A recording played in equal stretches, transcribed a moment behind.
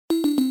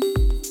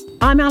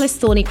I'm Alice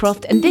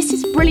Thornycroft, and this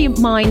is Brilliant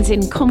Minds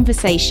in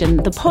Conversation,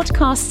 the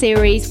podcast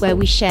series where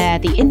we share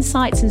the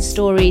insights and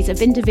stories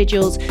of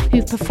individuals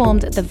who've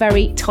performed at the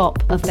very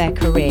top of their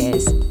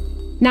careers.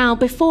 Now,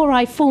 before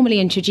I formally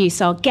introduce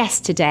our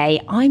guest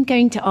today, I'm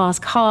going to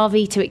ask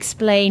Harvey to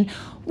explain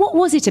what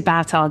was it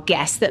about our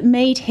guest that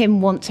made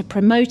him want to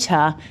promote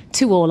her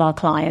to all our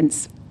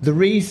clients. The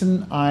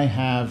reason I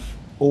have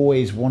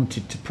always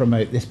wanted to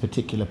promote this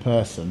particular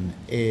person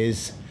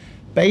is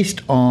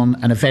based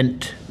on an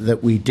event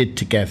that we did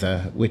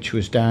together, which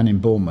was down in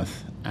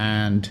Bournemouth.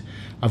 And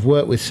I've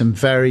worked with some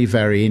very,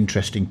 very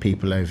interesting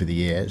people over the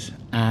years.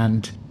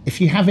 And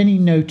if you have any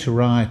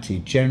notoriety,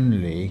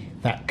 generally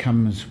that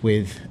comes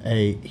with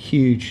a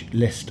huge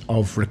list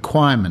of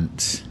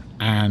requirements.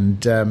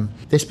 And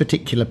this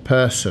particular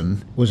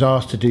person was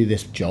asked to do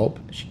this job.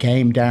 She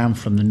came down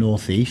from the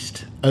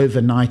northeast,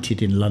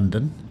 overnighted in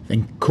London,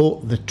 then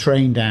caught the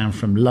train down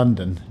from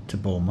London to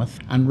Bournemouth.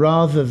 And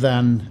rather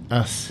than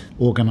us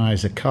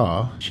organise a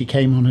car, she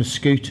came on her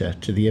scooter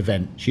to the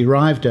event. She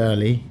arrived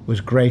early,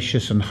 was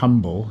gracious and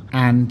humble,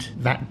 and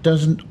that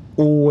doesn't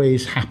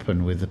always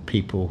happen with the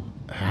people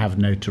who have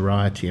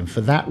notoriety. And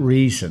for that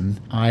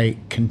reason, I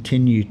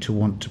continue to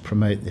want to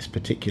promote this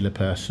particular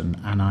person,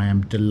 and I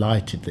am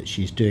delighted that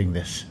she's doing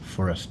this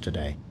for us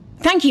today.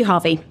 Thank you,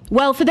 Harvey.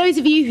 Well, for those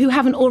of you who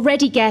haven't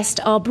already guessed,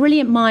 our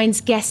Brilliant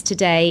Minds guest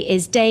today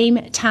is Dame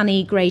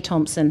Tanni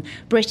Grey-Thompson,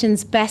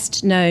 Britain's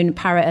best-known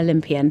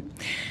para-Olympian.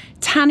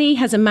 Tanni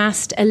has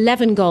amassed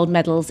 11 gold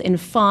medals in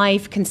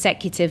 5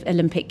 consecutive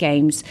Olympic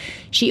Games.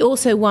 She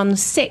also won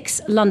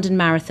 6 London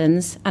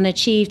marathons and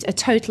achieved a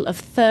total of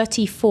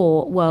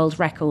 34 world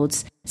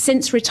records.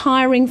 Since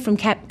retiring from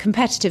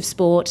competitive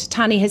sport,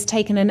 Tanni has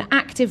taken an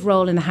active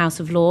role in the House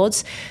of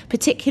Lords,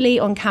 particularly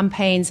on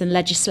campaigns and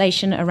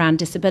legislation around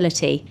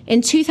disability.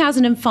 In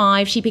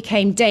 2005, she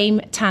became Dame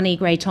Tanni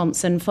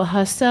Grey-Thompson for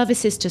her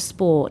services to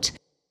sport.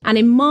 And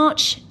in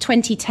March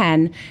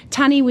 2010,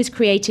 Tanni was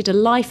created a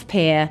life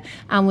peer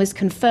and was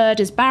conferred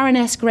as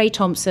Baroness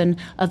Grey-Thompson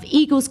of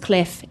Eagles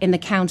Cliff in the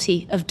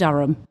county of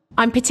Durham.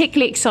 I'm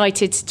particularly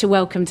excited to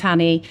welcome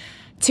Tanni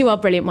to our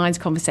Brilliant Minds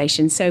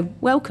conversation, so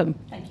welcome.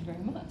 Thank you very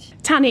much.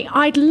 Tanni,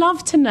 I'd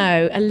love to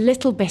know a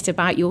little bit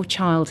about your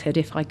childhood,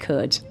 if I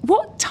could.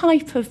 What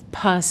type of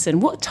person,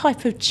 what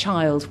type of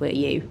child were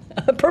you?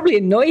 Probably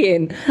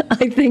annoying,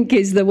 I think,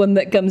 is the one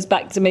that comes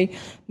back to me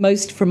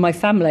most from my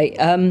family.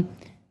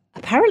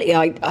 Apparently,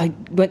 I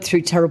went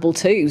through terrible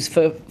twos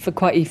for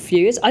quite a few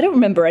years. I don't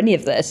remember any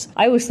of this.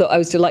 I always thought I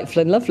was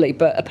delightful and lovely,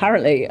 but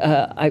apparently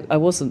I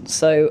wasn't.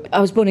 So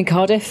I was born in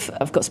Cardiff.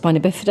 I've got spina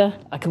bifida.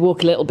 I could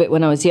walk a little bit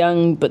when I was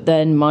young, but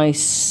then my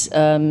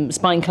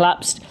spine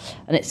collapsed,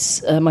 and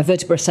it's my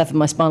vertebra severed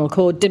my spinal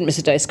cord. Didn't miss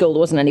a day of school. There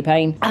wasn't any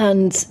pain.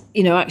 And,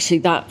 actually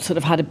that sort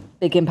of had a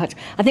big impact.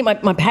 I think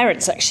my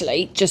parents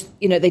actually just,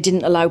 they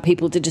didn't allow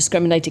people to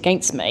discriminate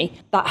against me.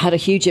 That had a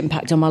huge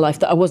impact on my life,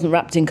 that I wasn't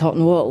wrapped in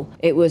cotton wool.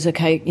 It was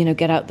okay,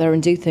 get out there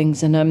and do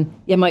things. And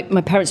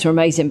my parents were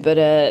amazing, but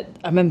I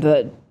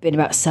remember being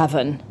about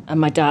 7 and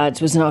my dad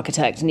was an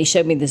architect and he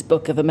showed me this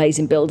book of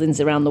amazing buildings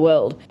around the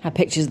world. Had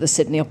pictures of the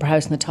Sydney Opera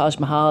House and the Taj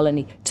Mahal, and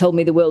he told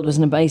me the world was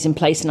an amazing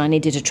place and I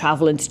needed to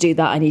travel, and to do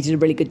that I needed a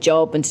really good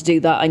job, and to do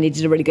that I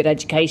needed a really good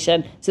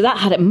education. So that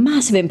had a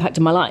massive impact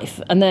on my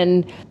life. And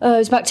then it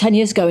was about 10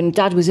 years ago and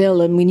Dad was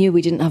ill and we knew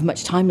we didn't have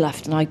much time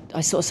left, and I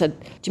sort of said,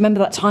 do you remember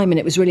that time? And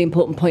it was a really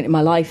important point in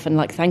my life, and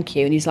thank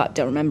you. And he's like,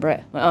 don't remember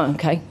it. Like, oh,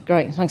 okay,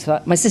 great, thanks for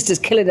that. My sister's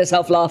killing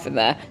herself laughing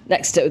there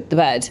next to the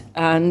bed,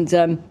 and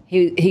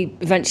he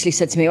eventually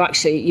said to me,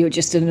 actually, you were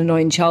just an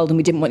annoying child and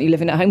we didn't want you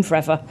living at home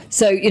forever.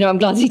 So, I'm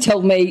glad he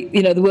told me,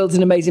 the world's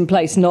an amazing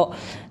place, not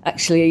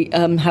actually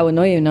how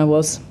annoying I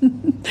was.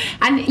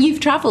 And you've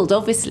travelled,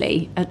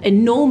 obviously,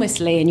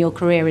 enormously in your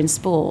career in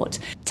sport.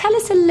 Tell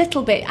us a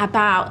little bit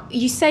about,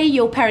 you say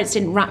your parents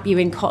didn't wrap you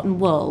in cotton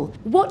wool.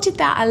 What did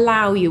that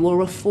allow you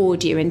or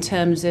afford you in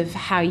terms of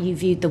how you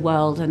viewed the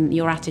world and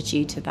your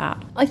attitude to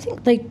that? I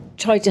think they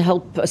tried to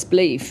help us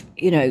believe,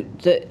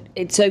 that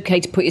it's okay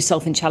to put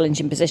yourself in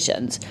challenging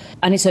positions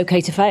and it's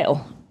okay to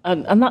fail.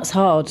 And that's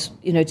hard,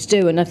 to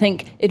do. And I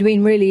think it'd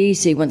been really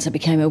easy once I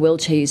became a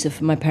wheelchair user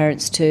for my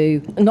parents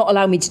to not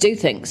allow me to do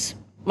things.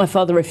 My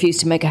father refused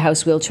to make a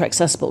house wheelchair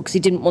accessible because he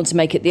didn't want to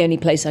make it the only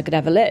place I could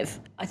ever live.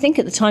 I think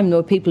at the time there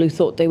were people who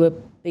thought they were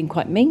being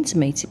quite mean to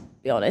me, to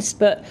be honest.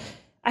 But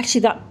actually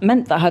that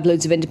meant that I had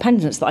loads of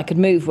independence, that I could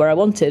move where I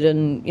wanted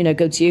and,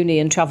 go to uni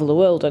and travel the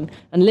world and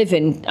live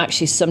in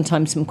actually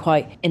sometimes some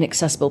quite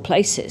inaccessible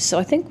places. So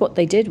I think what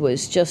they did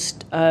was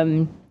just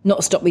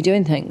not stop me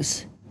doing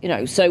things.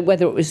 So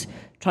whether it was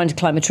trying to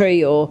climb a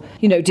tree or,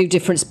 do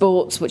different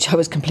sports, which I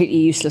was completely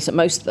useless at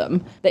most of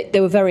them, they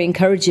were very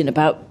encouraging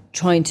about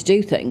trying to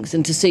do things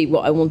and to see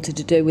what I wanted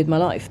to do with my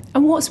life.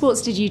 And what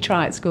sports did you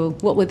try at school?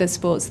 What were the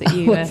sports that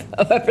you...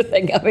 Of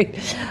everything. I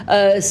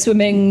mean,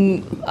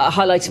 swimming,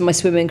 highlight of my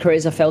swimming career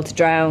is I failed to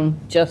drown,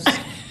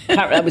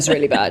 that was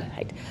really bad.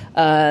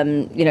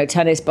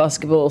 Tennis,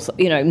 basketball,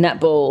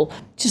 netball,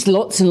 just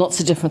lots and lots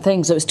of different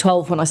things. I was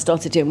 12 when I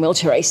started doing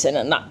wheelchair racing,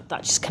 and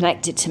that just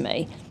connected to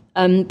me.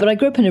 But I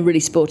grew up in a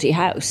really sporty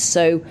house,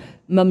 so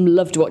Mum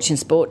loved watching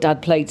sport,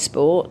 Dad played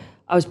sport.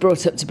 I was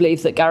brought up to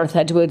believe that Gareth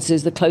Edwards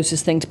is the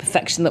closest thing to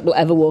perfection that will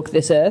ever walk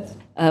this earth.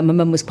 My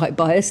mum was quite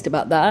biased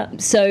about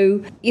that.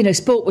 So,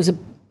 sport was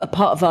a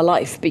part of our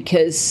life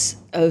because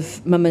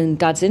of Mum and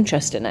Dad's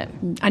interest in it.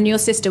 And your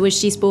sister, was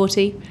she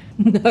sporty?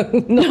 No,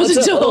 not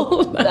at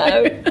all.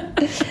 No.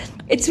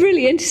 It's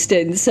really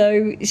interesting.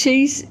 So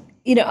she's,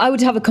 I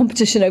would have a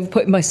competition over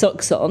putting my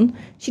socks on.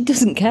 She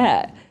doesn't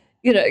care.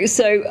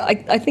 So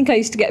I think I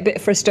used to get a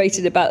bit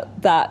frustrated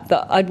about that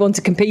I'd want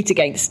to compete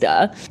against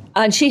her.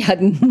 And she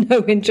had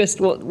no interest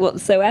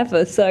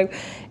whatsoever. So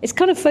it's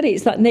kind of funny.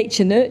 It's that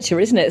nature-nurture,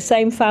 isn't it?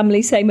 Same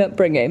family, same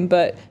upbringing,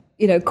 but,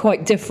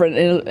 quite different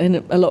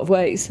in a lot of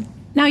ways.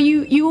 Now,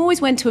 you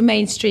always went to a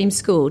mainstream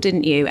school,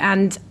 didn't you?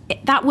 And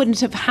that wouldn't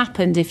have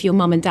happened if your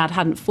mum and dad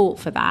hadn't fought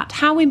for that.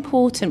 How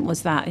important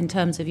was that in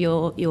terms of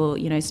your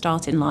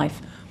start in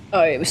life?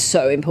 Oh, it was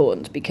so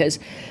important because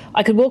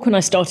I could walk when I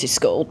started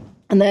school.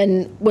 And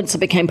then once I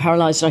became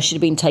paralysed, I should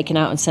have been taken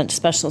out and sent to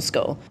special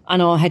school.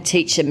 And our head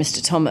teacher,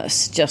 Mr.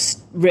 Thomas,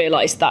 just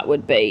realised that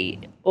would be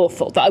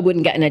awful, that I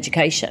wouldn't get an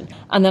education.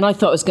 And then I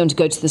thought I was going to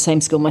go to the same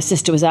school my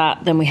sister was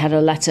at. Then we had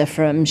a letter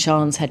from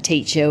Sean's head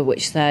teacher,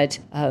 which said,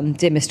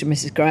 "Dear Mr. and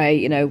Mrs.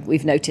 Gray,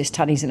 we've noticed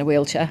Tanni's in a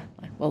wheelchair."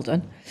 Well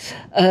done.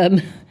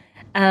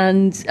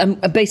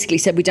 And basically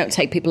said, we don't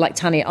take people like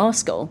Tanni at our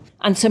school.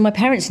 And so my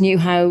parents knew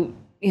how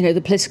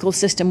the political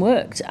system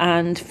worked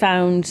and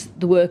found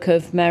the work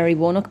of Mary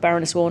Warnock,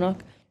 Baroness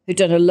Warnock, who'd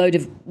done a load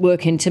of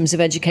work in terms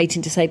of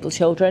educating disabled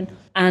children.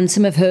 And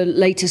some of her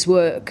latest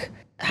work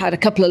had a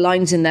couple of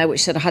lines in there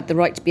which said I had the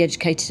right to be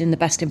educated in the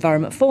best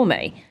environment for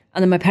me.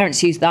 And then my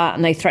parents used that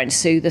and they threatened to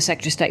sue the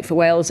Secretary of State for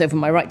Wales over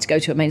my right to go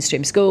to a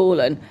mainstream school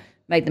and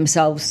made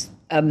themselves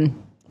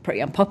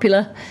pretty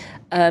unpopular.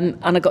 And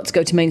I got to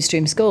go to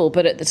mainstream school.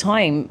 But at the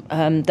time,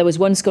 there was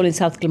one school in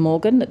South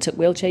Glamorgan that took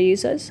wheelchair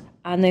users,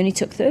 and they only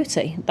took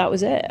 30. That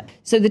was it.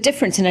 So the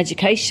difference in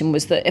education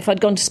was that if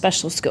I'd gone to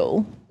special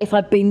school, if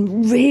I'd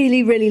been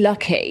really, really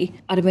lucky,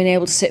 I'd have been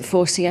able to sit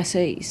 4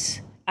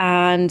 CSEs.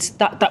 And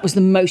that was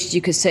the most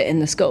you could sit in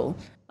the school.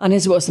 And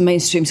as it was the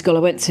mainstream school I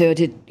went to, I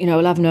did,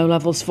 11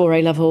 O-levels, 4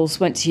 A-levels,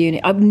 went to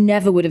uni. I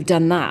never would have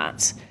done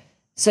that.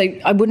 So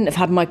I wouldn't have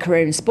had my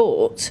career in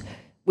sport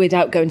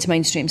without going to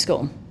mainstream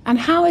school. And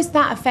how has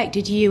that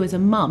affected you as a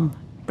mum,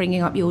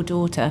 bringing up your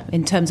daughter,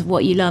 in terms of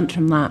what you learnt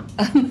from that?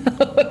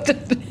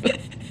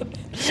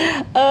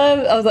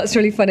 That's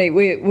really funny.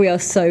 We are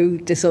so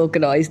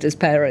disorganised as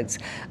parents.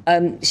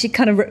 She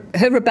kind of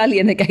her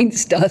rebellion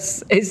against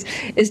us is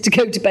to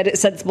go to bed at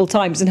sensible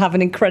times and have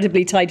an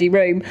incredibly tidy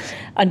room,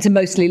 and to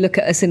mostly look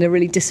at us in a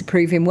really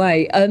disapproving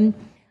way.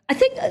 I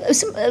think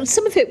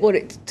some of it, what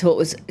it taught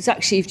was, is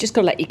actually you've just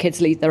got to let your kids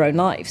lead their own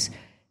lives.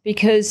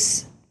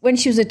 Because when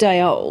she was a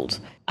day old,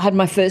 I had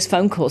my first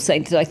phone call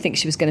saying that I think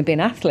she was going to be an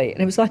athlete.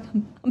 And it was like,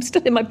 I'm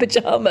still in my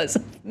pyjamas.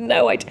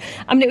 No idea.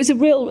 I mean,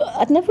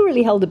 I'd never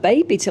really held a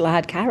baby till I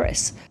had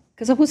Caris,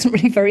 because I wasn't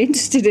really very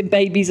interested in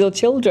babies or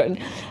children.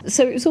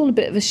 So it was all a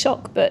bit of a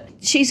shock. But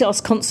she's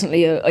asked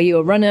constantly, are you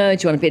a runner?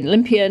 Do you want to be an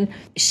Olympian?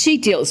 She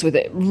deals with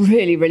it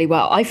really, really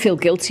well. I feel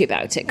guilty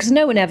about it because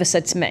no one ever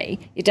said to me,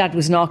 your dad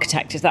was an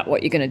architect, is that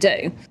what you're going to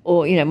do?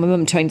 Or, my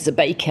mum trained as a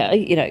baker,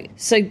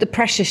 So the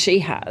pressure she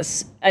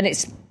has, and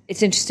it's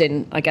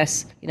interesting, I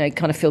guess,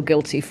 kind of feel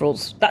guilty for all.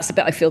 That's the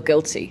bit I feel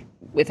guilty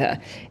with her,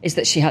 is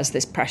that she has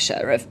this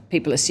pressure of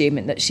people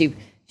assuming that she's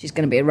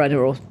going to be a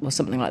runner or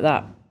something like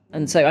that.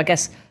 And so I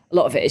guess a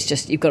lot of it is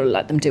just you've got to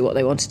let them do what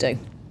they want to do.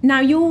 Now,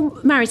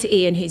 you're married to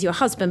Ian, who's your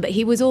husband, but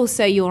he was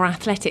also your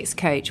athletics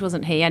coach,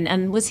 wasn't he?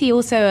 And was he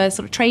also a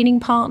sort of training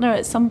partner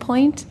at some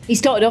point? He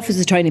started off as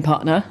a training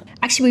partner.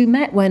 Actually, we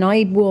met when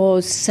I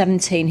was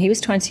 17. He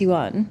was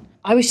 21.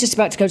 I was just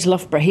about to go to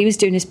Loughborough. He was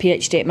doing his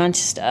PhD at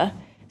Manchester.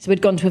 So we'd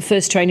gone to a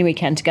first training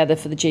weekend together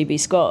for the GB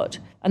squad.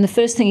 And the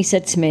first thing he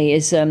said to me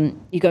is,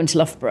 you going to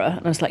Loughborough?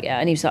 And I was like, yeah.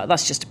 And he was like,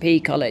 that's just a PE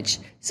college.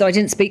 So I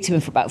didn't speak to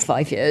him for about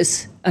 5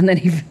 years. And then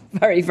he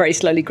very, very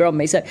slowly grew on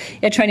me. So,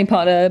 yeah, training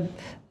partner,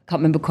 can't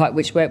remember quite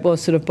which way it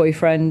was, sort of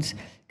boyfriend,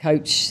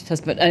 coach,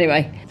 husband.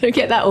 Anyway. Don't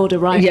get that order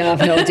right. Yeah,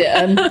 I've no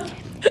idea.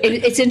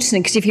 It's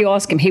interesting because if you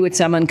ask him, he would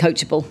say I'm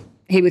uncoachable.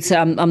 He would say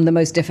I'm the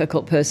most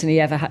difficult person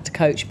he ever had to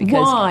coach.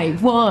 Because,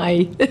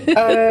 Why?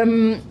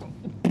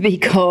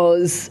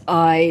 Because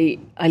I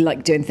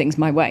like doing things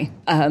my way,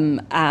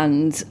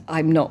 and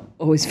I'm not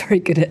always very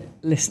good at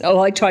listening.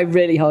 I try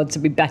really hard to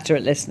be better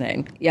at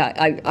listening. Yeah,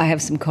 I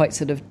have some quite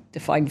sort of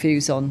defined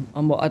views on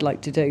what I'd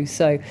like to do.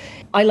 So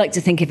I like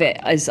to think of it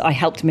as I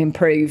helped him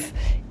improve,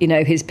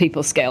 his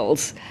people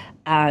skills,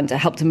 and I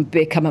helped him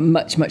become a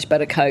much, much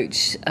better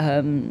coach.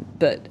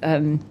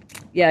 It's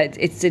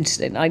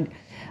interesting.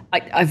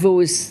 I've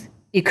always,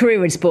 your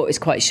career in sport is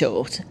quite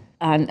short.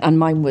 And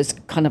mine was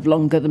kind of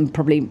longer than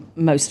probably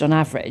most on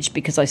average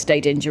because I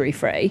stayed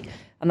injury-free.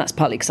 And that's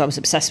partly because I was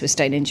obsessed with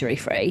staying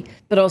injury-free.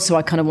 But also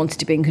I kind of wanted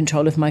to be in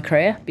control of my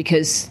career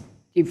because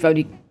you've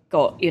only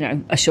got,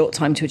 a short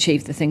time to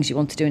achieve the things you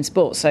want to do in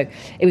sport. So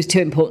it was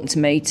too important to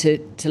me to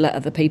let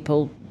other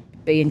people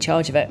be in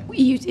charge of it.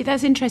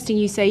 That's interesting.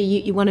 You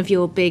say one of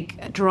your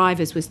big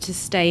drivers was to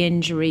stay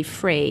injury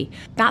free.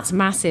 That's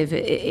massive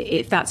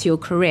if that's your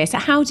career. So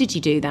how did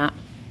you do that?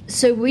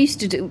 So we used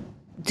to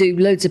do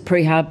loads of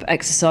prehab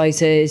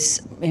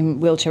exercises. In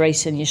wheelchair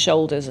racing, your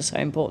shoulders are so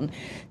important.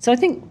 So I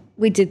think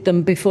we did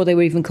them before they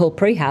were even called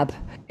prehab.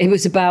 It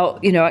was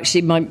about,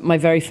 actually my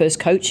very first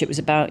coach, it was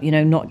about,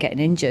 not getting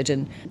injured.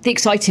 And the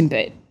exciting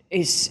bit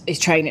is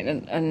training.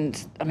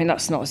 And I mean,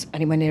 that's not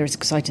anywhere near as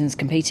exciting as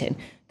competing.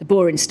 The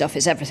boring stuff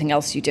is everything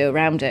else you do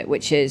around it,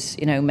 which is,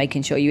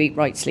 making sure you eat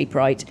right, sleep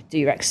right, do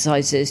your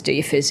exercises, do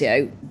your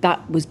physio.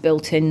 That was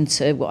built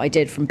into what I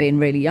did from being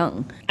really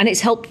young. And it's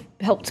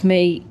helped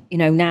me,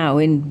 now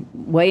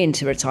way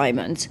into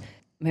retirement.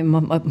 I mean,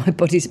 my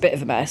body's a bit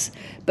of a mess,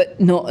 but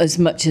not as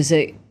much as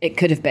it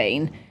could have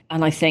been.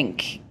 And I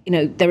think,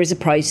 there is a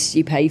price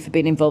you pay for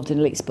being involved in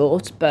elite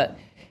sport, but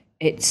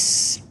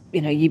it's,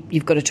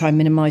 you've got to try and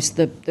minimise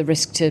the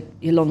risk to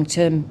your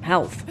long-term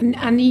health. And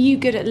are you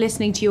good at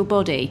listening to your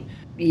body?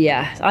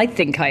 Yeah, I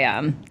think I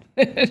am.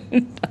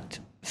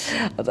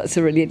 That's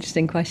a really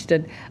interesting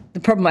question. The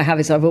problem I have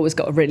is I've always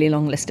got a really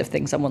long list of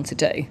things I want to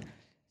do.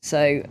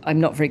 So I'm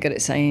not very good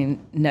at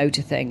saying no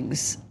to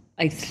things.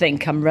 I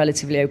think I'm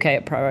relatively okay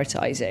at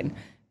prioritising.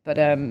 But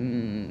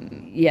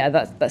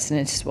that's an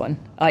interesting one.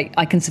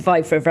 I can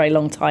survive for a very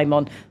long time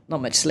on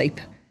not much sleep.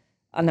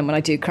 And then when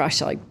I do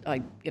crash, I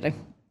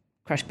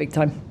crash big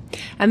time.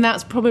 And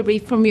that's probably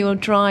from your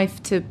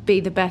drive to be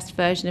the best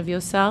version of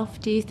yourself,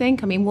 do you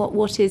think? I mean,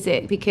 what is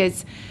it?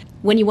 Because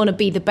when you want to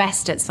be the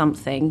best at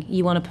something,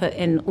 you want to put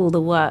in all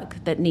the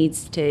work that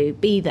needs to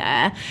be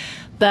there.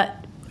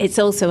 But it's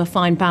also a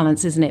fine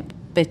balance, isn't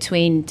it,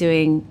 between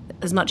doing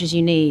as much as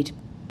you need,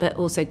 but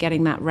also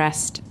getting that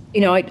rest.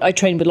 I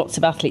train with lots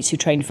of athletes who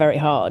train very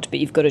hard, but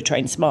you've got to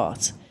train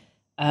smart.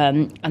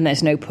 And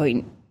there's no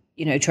point,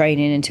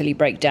 training until you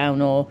break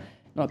down or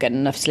not getting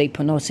enough sleep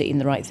or not eating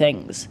the right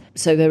things.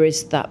 So there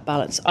is that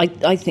balance.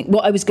 I think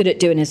what I was good at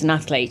doing as an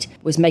athlete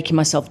was making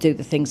myself do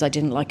the things I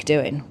didn't like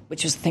doing,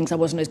 which was the things I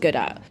wasn't as good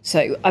at.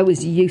 So I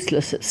was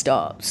useless at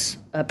starts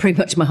pretty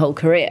much my whole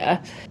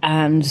career,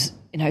 and,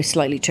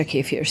 slightly tricky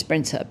if you're a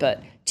sprinter,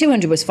 but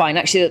 200 was fine.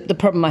 Actually, the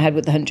problem I had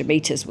with the 100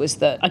 metres was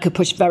that I could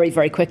push very,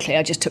 very quickly.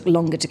 I just took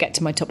longer to get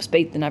to my top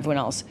speed than everyone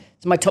else.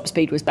 So my top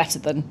speed was better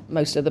than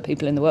most other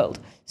people in the world.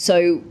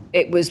 So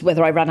it was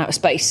whether I ran out of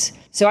space.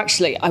 So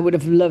actually, I would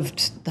have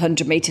loved the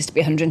 100 metres to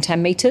be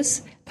 110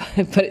 metres,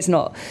 but it's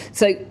not.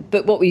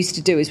 But what we used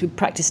to do is we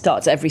practice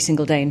starts every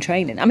single day in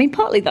training. I mean,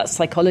 partly that's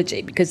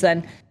psychology, because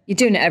then you're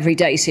doing it every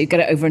day, so you get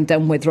it over and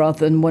done with, rather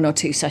than 1 or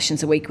 2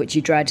 sessions a week, which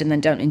you dread and then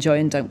don't enjoy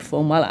and don't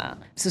perform well at.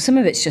 So some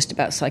of it's just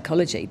about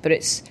psychology, but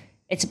it's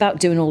about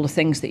doing all the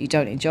things that you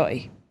don't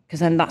enjoy, because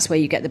then that's where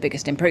you get the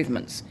biggest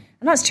improvements.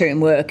 And that's true in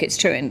work, it's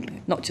true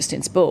in not just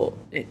in sport.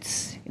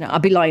 It's,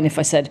 I'd be lying if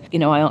I said,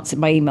 I answered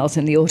my emails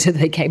in the order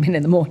they came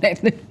in the morning.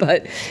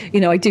 But,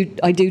 I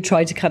do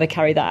try to kind of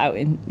carry that out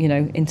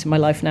into my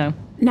life now.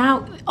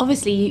 Now,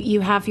 obviously, you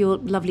have your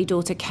lovely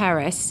daughter,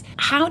 Keris.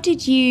 How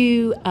did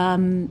you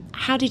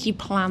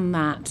plan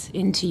that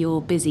into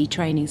your busy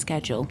training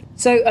schedule?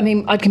 So, I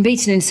mean, I'd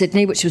competed in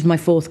Sydney, which was my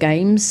 4th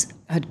games,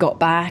 had got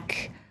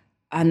back.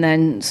 And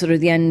then sort of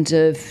the end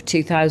of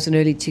 2000,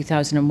 early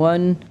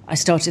 2001, I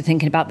started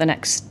thinking about the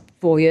next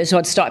 4 years. So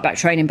I'd started back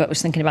training, but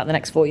was thinking about the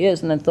next 4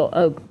 years, and then thought,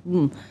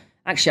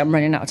 actually, I'm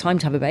running out of time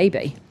to have a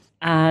baby.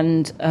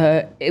 And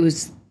it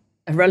was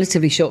a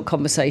relatively short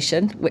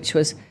conversation, which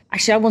was,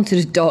 actually, I wanted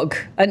a dog.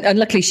 And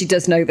luckily she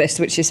does know this,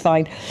 which is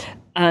fine.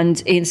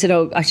 And Ian said,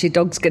 actually, a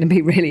dog's going to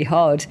be really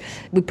hard.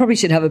 We probably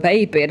should have a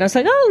baby. And I was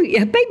like,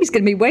 a baby's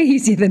going to be way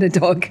easier than a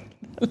dog.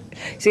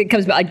 So it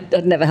comes back,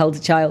 I'd never held a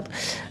child.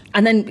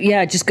 And then,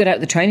 just got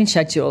out the training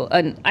schedule.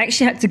 And I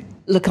actually had to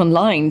look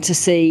online to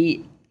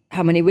see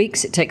how many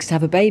weeks it takes to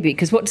have a baby,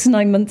 because what does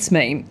 9 months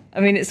mean? I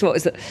mean, it's what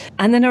is it?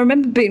 And then I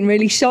remember being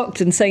really shocked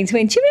and saying to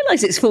me, do you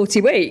realise it's 40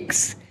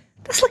 weeks?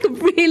 That's like a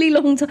really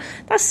long time.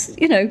 That's,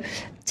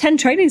 10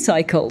 training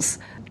cycles.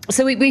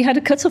 So we had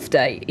a cut-off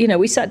date.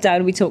 We sat down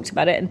and we talked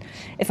about it. And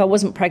if I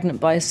wasn't pregnant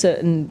by a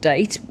certain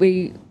date,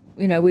 we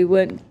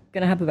weren't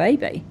going to have a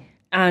baby.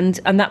 And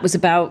that was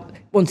about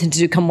wanting to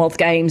do Commonwealth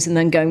Games and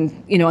then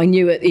going, I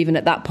knew even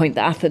at that point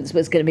that Athens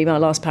was going to be my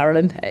last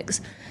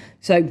Paralympics.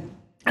 So it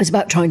was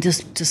about trying to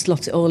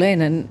slot it all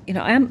in. And,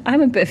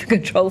 I'm a bit of a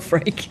control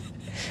freak.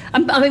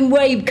 I'm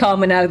way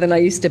calmer now than I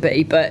used to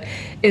be. But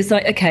it was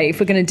like, okay, if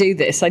we're going to do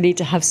this, I need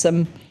to have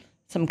some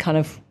kind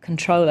of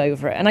control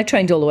over it. And I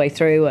trained all the way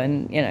through,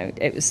 and,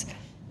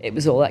 it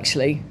was all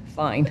actually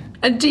fine.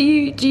 And do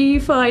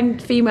you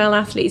find female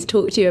athletes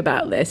talk to you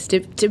about this?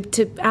 Do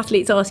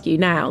athletes ask you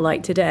now,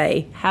 like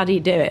today, how do you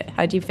do it?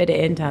 How do you fit it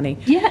in, Tanni?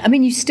 Yeah, I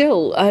mean,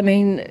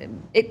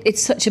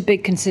 it's such a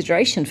big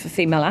consideration for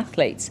female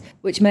athletes,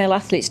 which male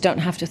athletes don't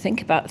have to think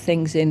about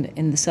things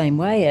in the same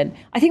way. And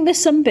I think there's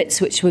some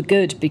bits which were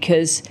good,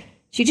 because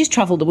she just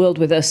travelled the world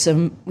with us,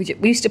 and we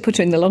used to put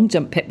her in the long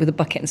jump pit with a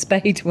bucket and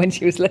spade when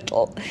she was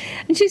little.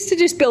 And she used to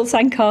just build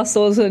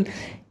sandcastles, and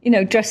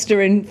dressed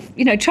her in,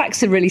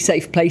 tracks are really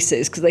safe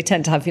places because they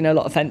tend to have, a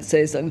lot of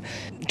fences, and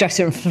dress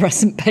her in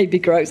fluorescent baby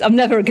grows. I'm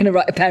never going to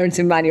write a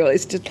parenting manual.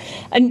 It's just,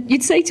 and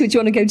you'd say to her, do you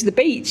want to go to the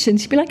beach? And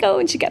she'd be like, oh,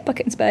 and she'd get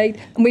bucket and spade.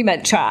 And we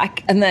meant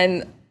track. And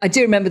then I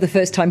do remember the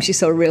first time she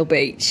saw a real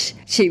beach.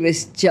 She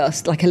was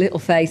just like a little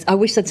face. I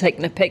wish I'd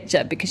taken a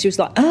picture because she was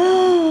like,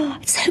 oh,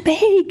 it's so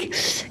big,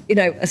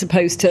 as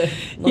opposed to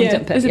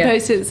as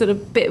opposed to sort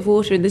of bit of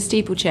water in the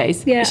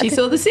steeplechase. Yeah, she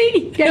saw the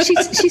sea. Yeah,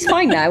 she's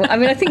fine now. I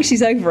mean, I think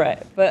she's over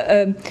it, but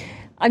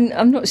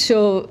I'm not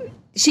sure.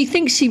 She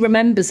thinks she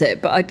remembers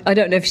it, but I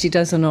don't know if she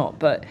does or not.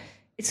 But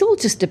it's all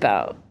just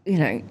about,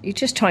 you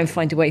just try and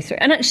find a way through.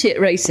 And actually at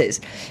races,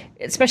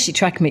 especially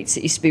track meets,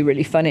 it used to be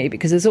really funny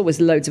because there's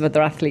always loads of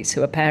other athletes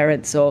who are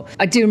parents. Or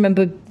I do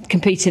remember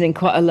competing in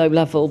quite a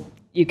low-level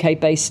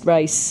UK-based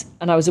race,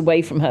 and I was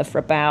away from her for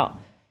about,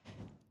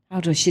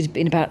 she'd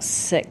been about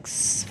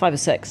 5 or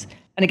 6.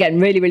 And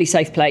again, really, really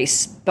safe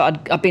place.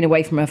 But I'd been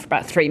away from her for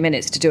about 3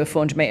 minutes to do a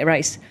 400-metre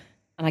race.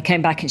 And I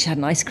came back and she had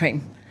an ice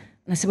cream.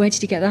 And I said, where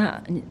did you get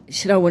that? And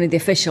she said, one of the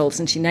officials,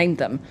 and she named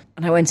them.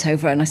 And I went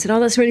over and I said,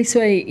 that's really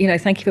sweet.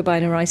 Thank you for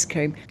buying her ice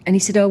cream. And he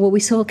said,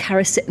 we saw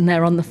Cara sitting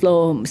there on the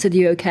floor. I said, are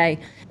you okay?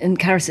 And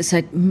Cara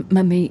said,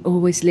 Mummy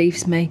always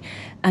leaves me.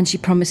 And she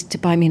promised to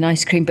buy me an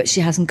ice cream, but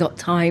she hasn't got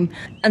time.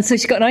 And so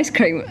she got an ice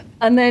cream.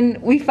 And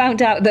then we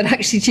found out that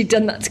actually she'd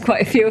done that to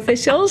quite a few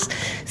officials.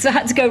 So I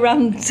had to go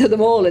round to them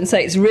all and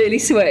say, it's really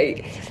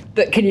sweet.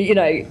 But can you,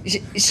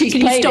 she's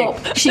playing you.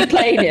 She's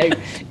playing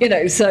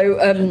you,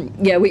 So,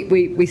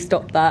 we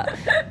stopped that.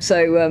 So,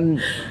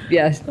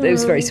 it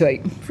was very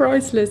sweet.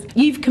 Priceless.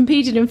 You've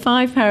competed in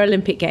 5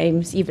 Paralympic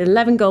Games. You've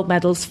 11 gold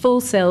medals,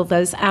 4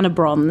 silvers and a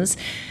bronze.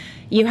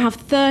 You have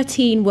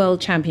 13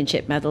 World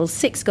Championship medals,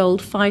 6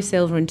 gold, 5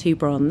 silver and 2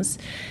 bronze.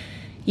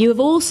 You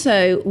have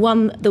also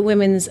won the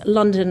Women's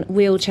London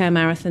Wheelchair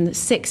Marathon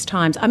 6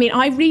 times. I mean,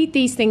 I read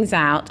these things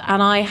out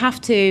and I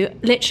have to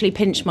literally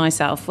pinch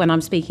myself when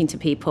I'm speaking to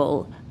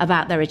people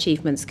about their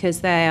achievements because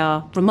they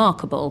are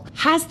remarkable.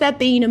 Has there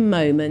been a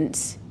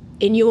moment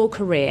in your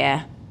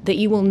career that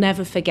you will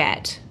never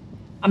forget?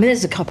 I mean,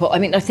 there's a couple. I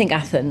mean, I think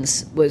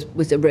Athens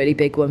was a really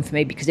big one for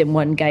me because in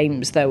one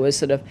Games there was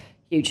sort of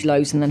huge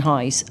lows and then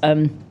highs.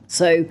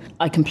 So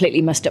I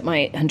completely messed up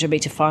my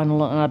 100-metre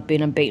final, and I'd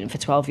been unbeaten for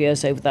 12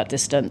 years over that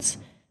distance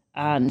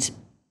and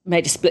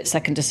made a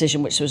split-second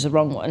decision, which was the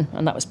wrong one,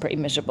 and that was pretty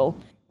miserable.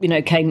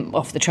 Came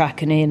off the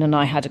track and Ian and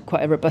I had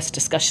quite a robust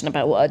discussion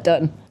about what I'd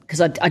done because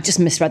I just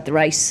misread the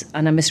race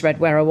and I misread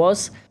where I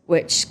was,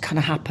 which kind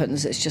of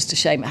happens. It's just a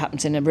shame it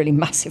happens in a really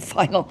massive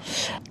final.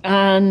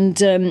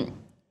 And I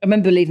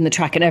remember leaving the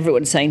track and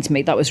everyone saying to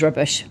me, that was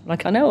rubbish.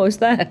 Like, I know, I was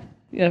there.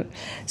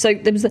 So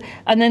there was,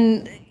 and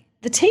then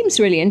the team's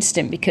really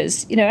interesting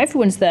because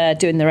everyone's there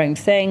doing their own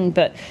thing,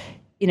 but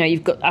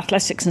you've got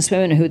athletics and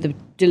swimming who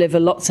deliver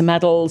lots of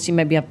medals. You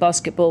maybe have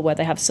basketball where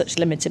they have such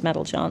limited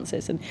medal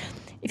chances, and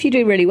if you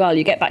do really well,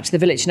 you get back to the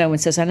village, no one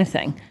says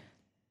anything.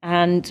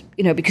 And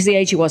because the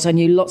age I was, I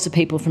knew lots of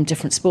people from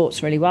different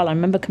sports really well. I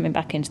remember coming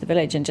back into the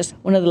village and just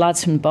one of the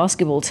lads from the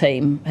basketball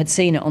team had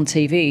seen it on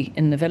TV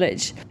in the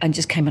village and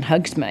just came and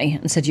hugged me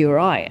and said, "You're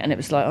right." And it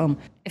was like,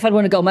 if I'd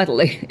won a gold medal,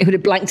 it would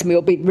have blanked me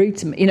or been rude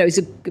to me.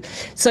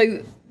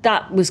 So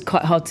that was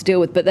quite hard to deal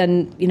with. But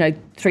then,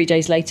 3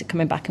 days later,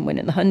 coming back and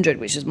winning the 100,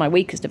 which was my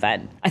weakest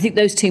event, I think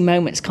those 2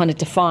 moments kind of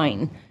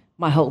define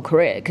my whole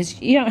career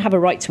because you don't have a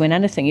right to win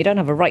anything. You don't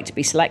have a right to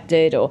be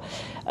selected or...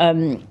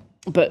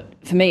 But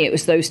for me, it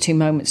was those 2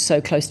 moments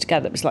so close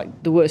together. It was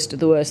like the worst of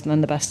the worst and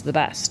then the best of the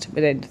best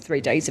within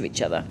 3 days of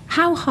each other.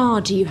 How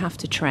hard do you have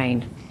to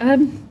train?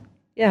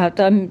 I've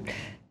done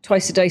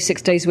twice a day,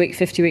 6 days a week,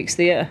 50 weeks of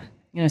the year.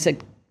 So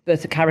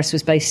Bertha Caris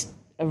was based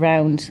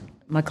around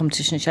my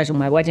competition schedule.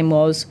 My wedding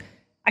was.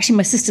 Actually,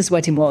 my sister's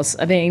wedding was.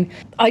 I mean,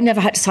 I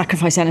never had to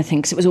sacrifice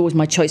anything because it was always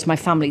my choice. My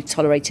family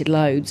tolerated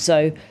loads.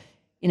 So,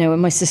 when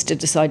my sister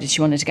decided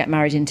she wanted to get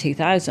married in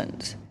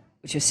 2000...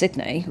 which was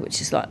Sydney, which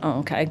is like,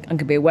 okay, I'm going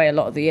to be away a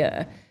lot of the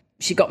year.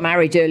 She got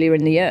married earlier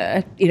in the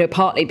year,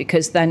 partly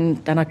because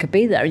then I could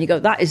be there. And you go,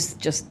 that is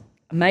just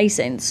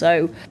amazing.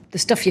 So the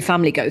stuff your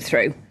family go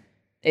through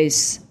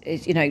is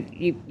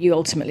you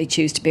ultimately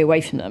choose to be away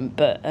from them.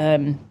 But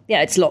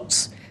it's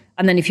lots.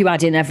 And then if you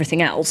add in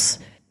everything else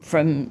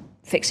from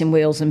fixing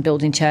wheels and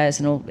building chairs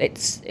and all,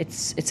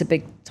 it's a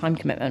big time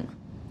commitment.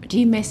 Do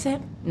you miss it?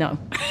 No.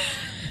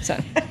 So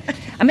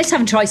I miss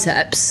having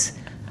triceps.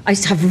 I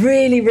used to have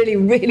really, really,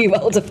 really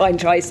well-defined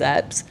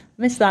triceps.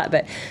 I miss that a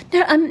bit.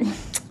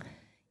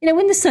 No,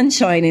 when the sun's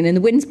shining and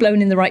the wind's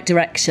blowing in the right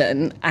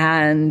direction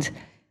and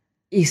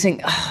you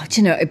think,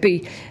 it'd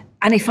be...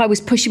 And if I was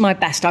pushing my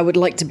best, I would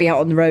like to be out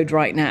on the road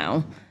right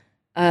now.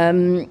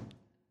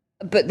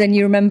 But then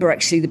you remember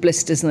actually the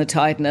blisters and the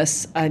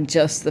tiredness and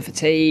just the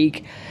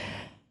fatigue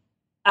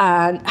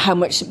and how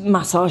much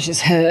massages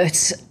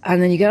hurt.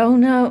 And then you go, oh,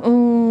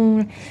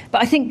 no.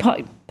 But I think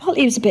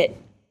partly it was a bit...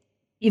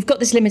 You've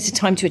got this limited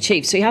time to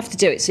achieve, so you have to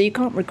do it. So you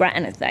can't regret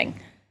anything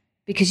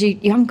because you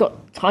haven't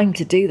got time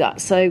to do that.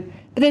 So,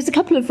 but there's a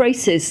couple of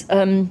races.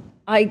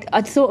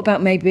 I'd thought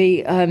about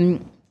maybe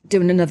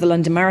doing another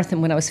London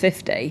Marathon when I was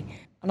 50.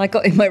 And I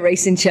got in my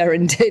racing chair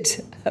and did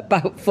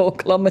about 4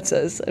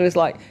 kilometres. It was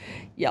like,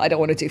 yeah, I don't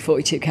want to do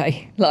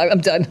 42k. Like,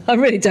 I'm done. I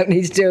really don't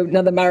need to do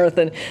another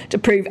marathon to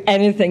prove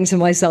anything to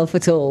myself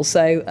at all.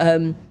 So,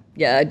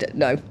 I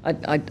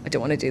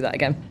don't want to do that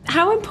again.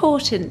 How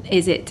important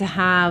is it to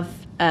have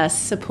a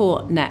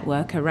support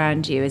network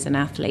around you as an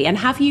athlete? And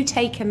have you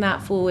taken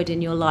that forward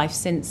in your life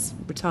since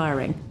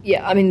retiring?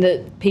 Yeah, I mean,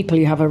 the people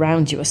you have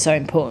around you are so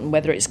important,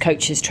 whether it's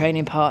coaches,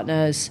 training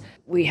partners.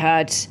 We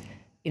had,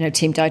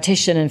 team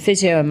dietitian and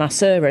physio and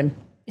masseur, and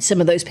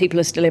some of those people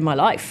are still in my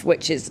life,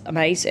 which is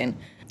amazing.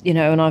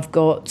 And I've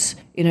got,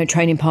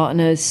 training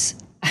partners.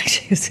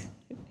 Actually,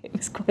 it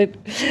was quite...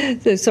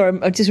 So sorry,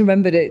 I just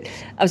remembered it.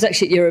 I was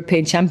actually at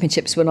European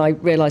Championships when I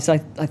realised I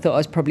thought I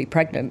was probably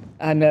pregnant.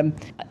 And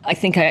I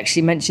think I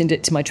actually mentioned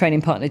it to my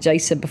training partner,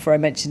 Jason, before I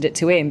mentioned it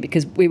to Ian,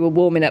 because we were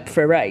warming up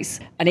for a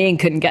race and Ian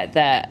couldn't get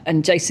there.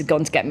 And Jason had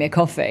gone to get me a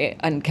coffee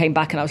and came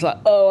back and I was like,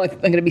 I'm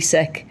going to be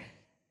sick.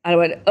 And I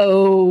went,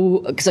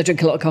 because I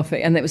drink a lot of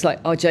coffee. And it was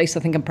like, Jace, I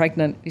think I'm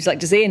pregnant. He's like,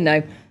 does Ian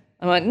know?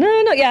 I'm like,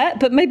 no, not yet,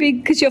 but maybe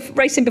because you're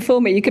racing before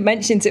me, you could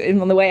mention to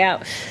him on the way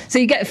out. So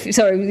you get,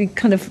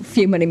 kind of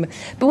fuming.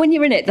 But when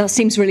you're in it, that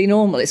seems really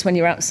normal. It's when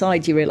you're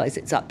outside you realise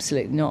it's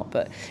absolutely not.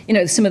 But,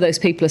 some of those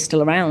people are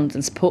still around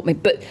and support me.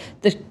 But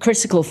the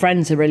critical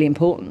friends are really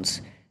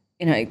important,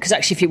 because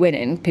actually if you're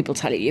winning, people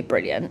tell you you're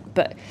brilliant.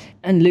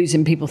 And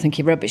losing, people think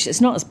you're rubbish. It's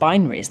not as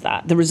binary as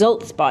that. The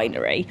result's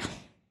binary.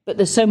 But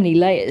there's so many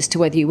layers to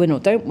whether you win or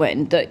don't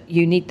win that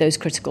you need those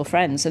critical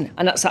friends. And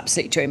that's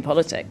absolutely true in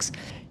politics.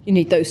 You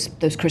need those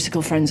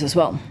critical friends as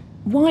well.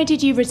 Why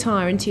did you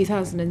retire in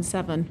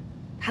 2007?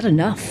 Had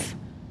enough.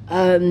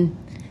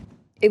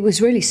 It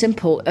was really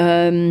simple.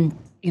 I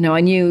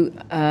knew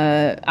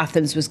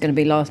Athens was going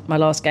to be my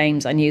last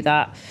games. I knew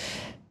that,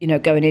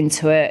 going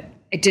into it.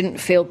 It didn't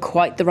feel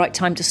quite the right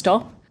time to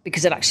stop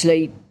because it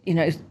actually,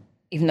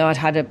 even though I'd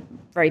had a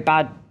very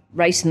bad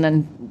race and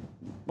then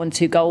won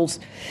 2 goals,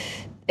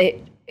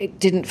 it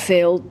didn't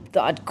feel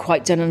that I'd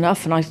quite done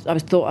enough. And I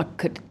thought I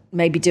could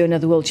maybe do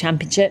another World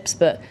Championships,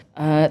 but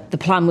the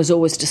plan was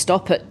always to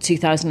stop at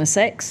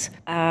 2006.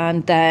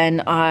 And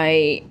then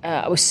I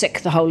was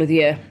sick the whole of the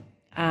year,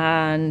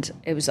 and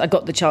I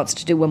got the chance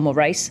to do one more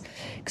race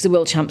because the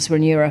World Champs were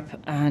in Europe,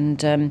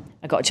 and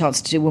I got a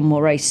chance to do one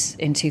more race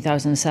in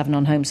 2007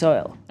 on home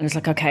soil. And it's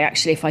like, okay,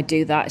 actually, if I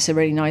do that, it's a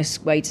really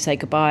nice way to say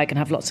goodbye. I can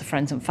have lots of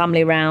friends and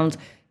family around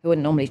who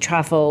wouldn't normally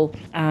travel,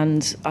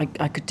 and I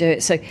could do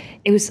it. So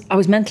I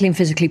was mentally and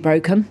physically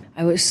broken.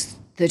 I was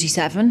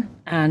 37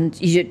 and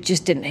you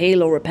just didn't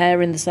heal or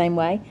repair in the same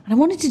way. And I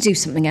wanted to do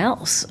something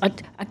else. I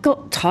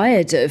got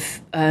tired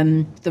of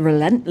the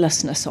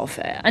relentlessness of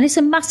it. And it's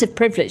a massive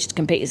privilege to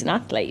compete as an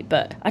athlete,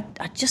 but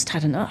I just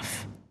had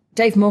enough.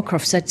 Dave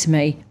Moorcroft said to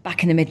me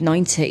back in the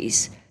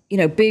mid-90s,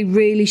 be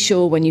really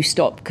sure when you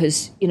stop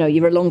because,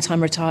 you're a long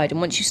time retired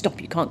and once you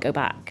stop, you can't go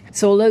back.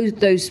 So although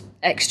those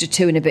extra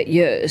 2 and a bit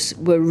years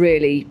were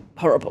really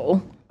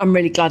horrible, I'm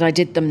really glad I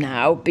did them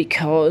now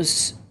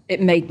because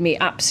it made me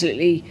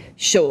absolutely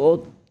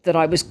sure that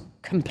I was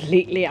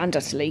completely and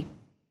utterly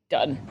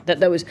done, that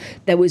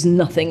there was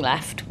nothing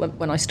left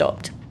when I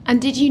stopped. And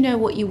did you know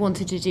what you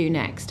wanted to do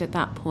next at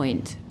that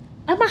point?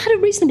 I had a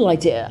reasonable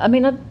idea. I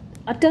mean,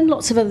 I'd done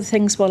lots of other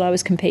things while I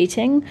was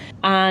competing,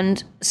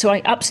 and so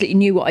I absolutely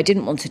knew what I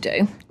didn't want to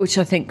do, which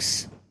I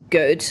think's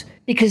good,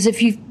 because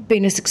if you've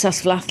been a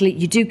successful athlete,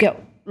 you do get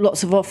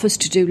lots of offers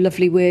to do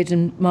lovely, weird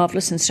and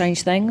marvellous and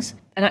strange things.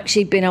 And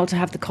actually being able to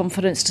have the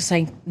confidence to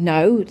say,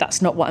 no,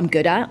 that's not what I'm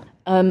good at,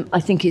 I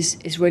think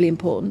is really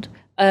important.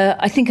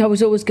 I think I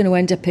was always going to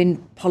end up in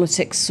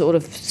politics sort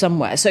of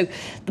somewhere. So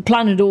the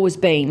plan had always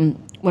been,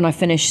 when I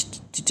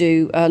finished, to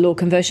do law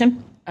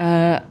conversion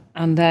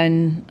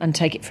and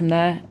take it from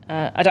there.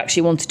 I'd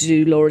actually wanted to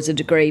do law as a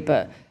degree,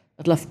 but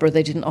at Loughborough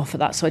they didn't offer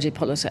that, so I did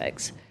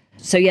politics.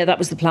 So yeah, that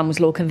was the plan, was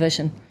law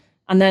conversion.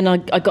 And then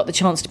I got the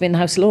chance to be in the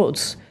House of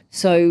Lords.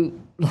 So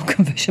law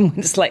conversion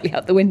went slightly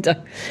out the window.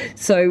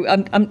 So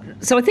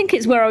so I think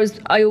it's where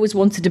I always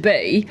wanted to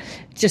be,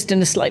 just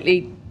in a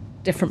slightly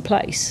different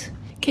place.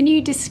 Can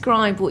you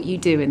describe what you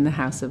do in the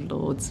House of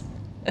Lords?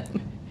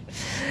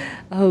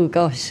 Oh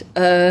gosh,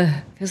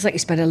 feels like you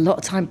spend a lot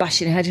of time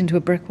bashing your head into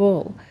a brick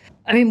wall.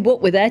 I mean,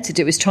 what we're there to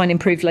do is try and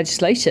improve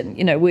legislation.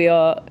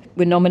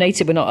 We're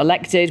nominated, we're not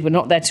elected, we're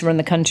not there to run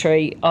the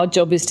country. Our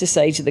job is to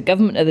say to the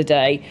government of the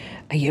day,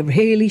 are you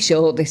really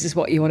sure this is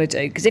what you want to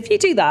do? Because if you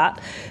do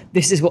that,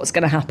 this is what's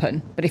going to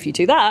happen. But if you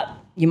do that,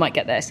 you might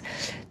get this.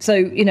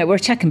 So, we're a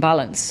check and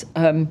balance.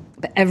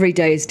 But every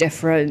day is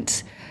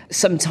different.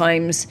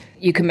 Sometimes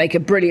you can make a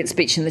brilliant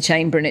speech in the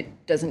chamber and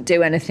it doesn't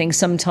do anything.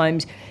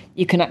 Sometimes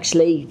you can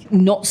actually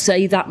not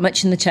say that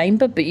much in the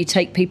chamber, but you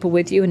take people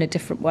with you in a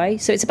different way.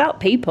 So it's about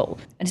people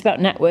and it's about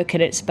networking.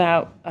 It's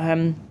about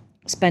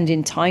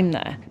spending time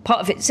there.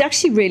 Part of it's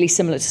actually really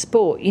similar to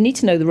sport. You need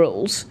to know the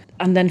rules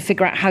and then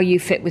figure out how you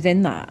fit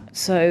within that.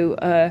 So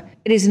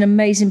it is an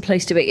amazing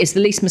place to be. It's the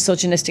least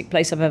misogynistic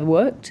place I've ever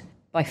worked,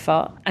 by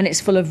far. And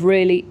it's full of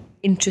really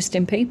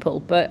interesting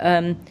people. But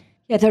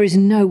yeah, there is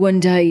no one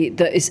day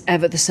that is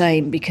ever the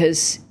same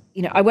because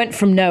I went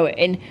from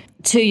knowing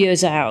 2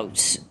 years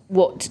out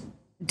what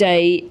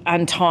day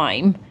and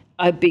time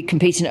I'd be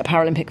competing at a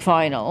Paralympic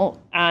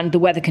final and the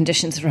weather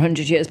conditions for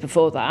 100 years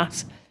before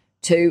that,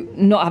 to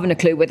not having a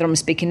clue whether I'm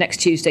speaking next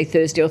Tuesday,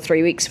 Thursday or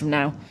 3 weeks from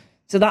now.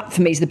 So that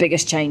for me is the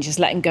biggest change, is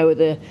letting go of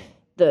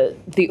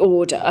the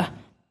order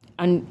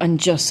and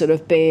just sort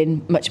of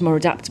being much more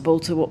adaptable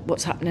to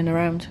what's happening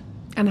around.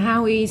 And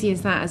how easy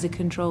is that as a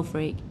control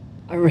freak?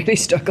 I really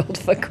struggled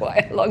for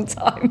quite a long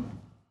time.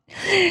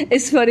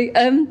 It's funny.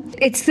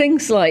 It's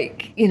things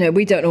like,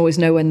 we don't always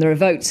know when there are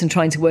votes and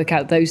trying to work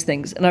out those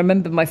things. And I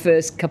remember my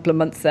first couple of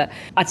months there,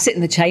 I'd sit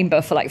in the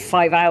chamber for like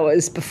 5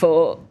 hours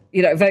before,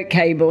 a vote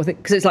came, or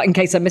because it's like in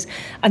case I miss.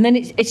 And then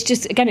it's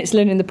just, again, it's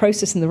learning the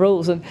process and the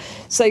rules. And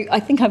so I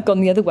think I've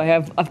gone the other way.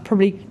 I've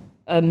probably,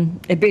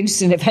 it'd be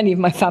interesting if any of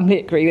my family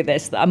agree with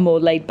this, that I'm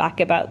more laid back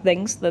about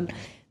things than...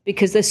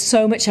 Because there's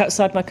so much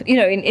outside my...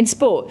 in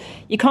sport,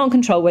 you can't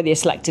control whether you're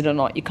selected or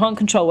not. You can't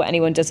control what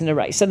anyone does in a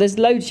race. So there's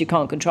loads you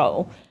can't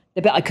control.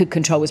 The bit I could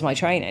control was my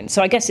training.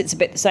 So I guess it's a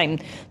bit the same.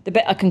 The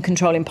bit I can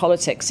control in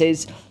politics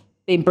is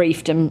being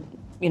briefed and,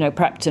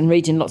 prepped and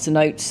reading lots of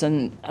notes.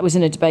 And I was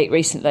in a debate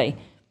recently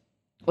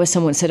where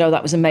someone said,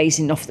 that was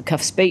amazing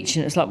off-the-cuff speech.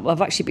 And it's like, well,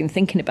 I've actually been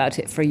thinking about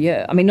it for a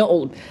year. I mean, not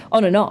all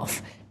on and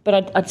off,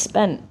 but I'd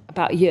spent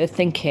about a year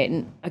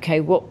thinking,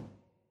 OK, what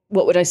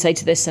would I say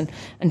to this, and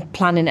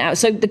planning it out.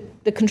 So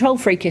the control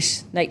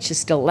freakish nature's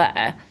still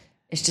there.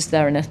 It's just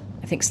there in a,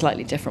 I think,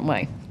 slightly different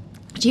way.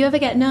 Do you ever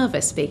get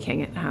nervous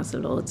speaking at the House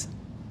of Lords?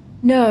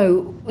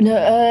 No.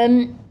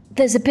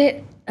 There's a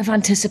bit of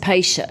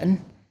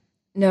anticipation.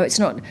 No, it's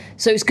not.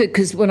 So it's good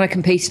because when I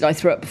competed, I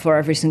threw up before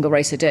every single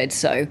race I did.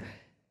 So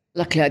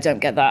luckily I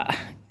don't get that,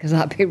 because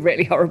that'd be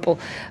really horrible.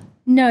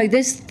 No,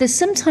 there's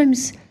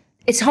sometimes,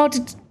 it's hard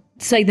to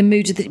say the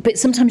mood of but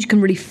sometimes you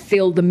can really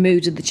feel the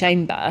mood of the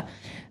chamber.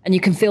 And you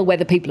can feel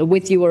whether people are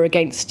with you or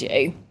against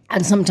you.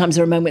 And sometimes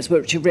there are moments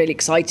which are really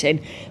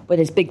exciting, where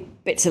there's big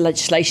bits of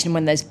legislation,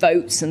 when there's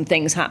votes and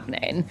things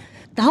happening.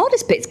 The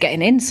hardest bit's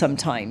getting in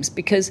sometimes,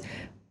 because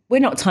we're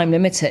not time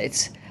limited.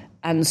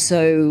 And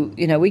so,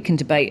 we can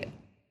debate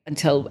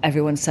until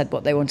everyone's said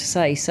what they want to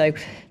say. So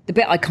the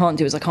bit I can't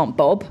do is I can't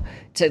bob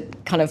to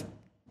kind of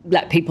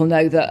let people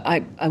know that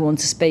I want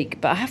to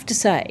speak. But I have to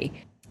say,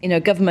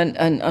 government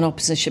and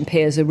opposition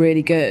peers are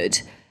really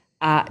good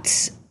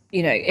at...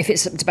 if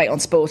it's a debate on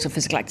sport or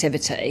physical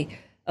activity,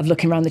 of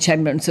looking around the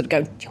chamber and sort of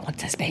going, do you want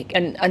to speak?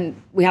 And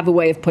we have a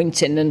way of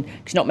pointing, and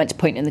you're not meant to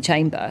point in the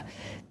chamber.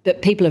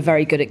 But people are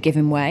very good at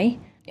giving way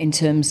in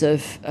terms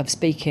of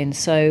speaking.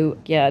 So,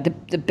 yeah,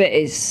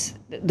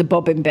 the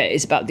bobbing bit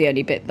is about the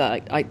only bit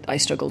that I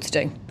struggle to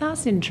do.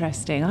 That's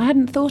interesting. I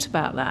hadn't thought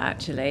about that,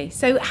 actually.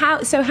 So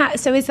is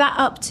that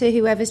up to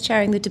whoever's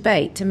chairing the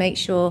debate to make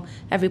sure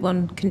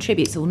everyone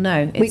contributes, or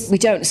no? We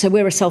don't. So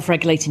we're a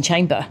self-regulating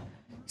chamber.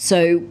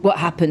 So what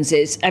happens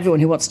is everyone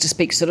who wants to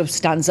speak sort of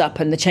stands up,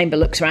 and the chamber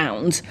looks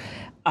around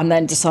and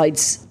then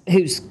decides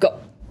who's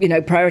got,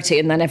 priority,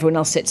 and then everyone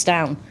else sits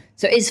down.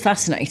 So it is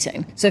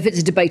fascinating. So if it's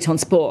a debate on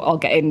sport, I'll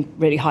get in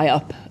really high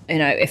up.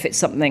 If it's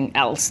something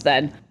else,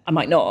 then I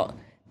might not.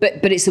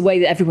 But it's the way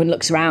that everyone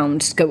looks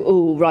around, go,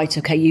 oh, right,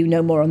 OK, you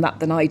know more on that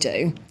than I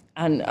do.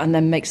 And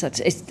then makes that...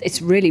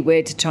 It's really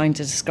weird trying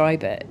to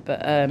describe it.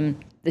 But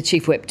the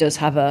Chief Whip does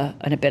have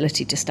an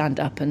ability to stand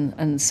up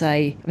and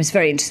say... it's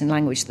very interesting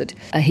language that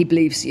he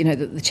believes,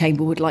 that the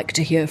Chamber would like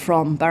to hear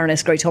from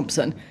Baroness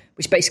Grey-Thompson,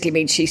 which basically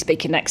means she's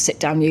speaking next, sit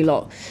down, you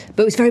lot.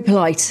 But it was very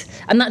polite.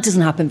 And that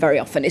doesn't happen very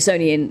often. It's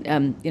only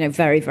in,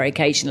 very, very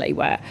occasionally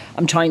where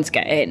I'm trying to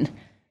get in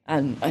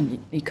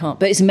and you can't.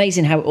 But it's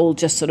amazing how it all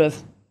sort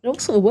of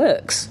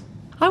works.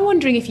 I'm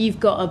wondering if you've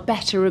got a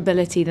better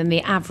ability than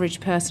the average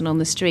person on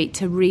the street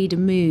to read a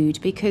mood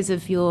because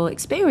of your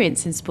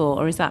experience in sport,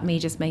 or is that me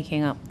just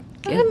making up?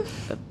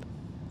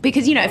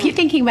 Because, if you're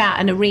thinking about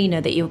an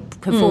arena that you're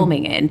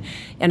performing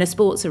in a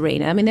sports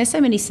arena, there's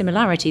so many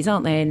similarities,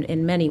 aren't there,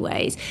 in many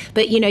ways?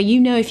 But,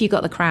 if you've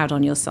got the crowd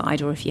on your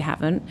side or if you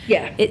haven't.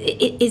 Yeah.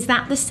 Is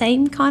that the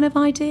same kind of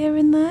idea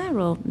in there,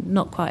 or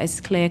not quite as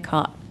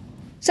clear-cut?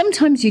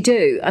 Sometimes you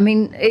do.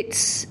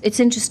 It's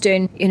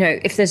interesting,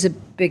 if there's a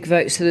big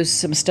vote. So there's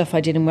some stuff I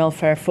did in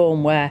welfare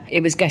reform where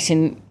it was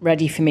getting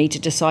ready for me to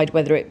decide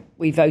whether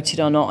we voted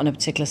or not on a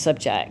particular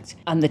subject.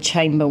 And the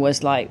chamber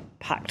was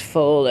packed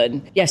full.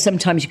 And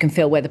sometimes you can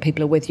feel whether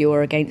people are with you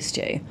or against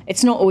you.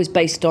 It's not always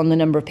based on the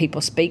number of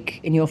people speak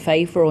in your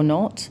favour or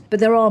not.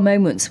 But there are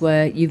moments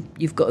where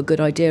you've got a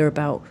good idea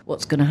about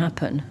what's going to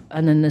happen.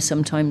 And then there's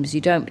sometimes you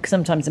don't. Because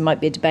sometimes there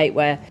might be a debate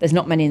where there's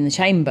not many in the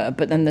chamber,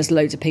 but then there's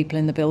loads of people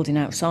in the building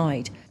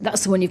outside.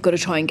 That's the one you've got to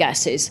try and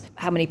guess, is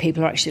how many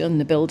people are actually in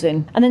the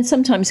building. And then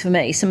sometimes for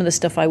me, some of the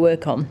stuff I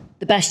work on,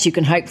 the best you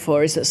can hope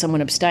for is that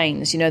someone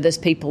abstains. There's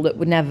people that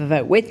would never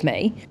vote with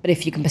me, but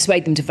if you can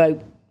persuade them to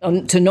vote,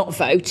 to not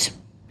vote,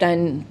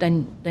 then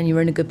you're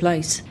in a good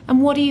place.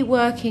 And what are you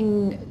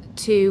working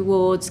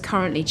towards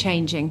currently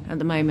changing at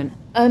the moment?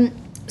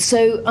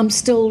 So I'm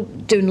still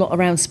doing a lot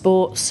around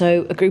sport.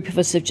 So a group of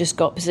us have just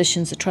got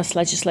positions of trust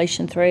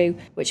legislation through,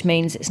 which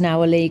means it's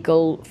now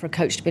illegal for a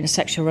coach to be in a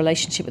sexual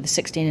relationship with a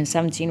 16 and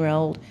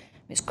 17-year-old.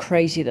 It's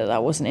crazy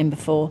that wasn't in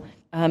before.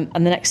 And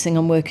the next thing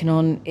I'm working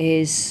on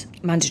is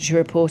mandatory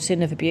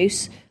reporting of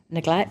abuse,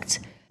 neglect.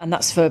 And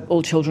that's for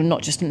all children,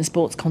 not just in the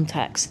sports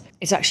context.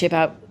 It's actually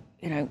about,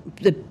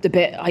 the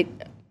bit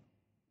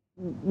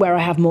where I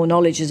have more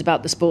knowledge is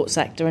about the sports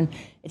sector, and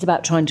it's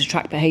about trying to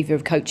track behaviour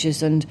of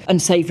coaches and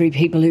unsavoury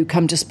people who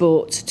come to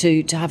sport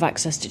to have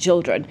access to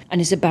children.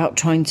 And it's about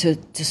trying to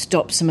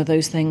stop some of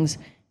those things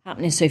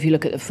happening. So if you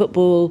look at the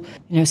football,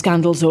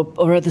 scandals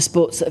or other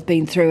sports that have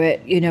been through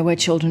it, where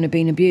children have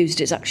been abused,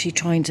 it's actually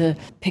trying to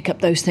pick up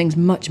those things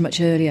much,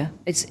 much earlier.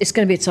 It's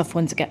going to be a tough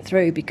one to get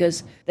through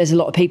because there's a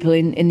lot of people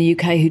in the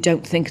UK who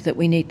don't think that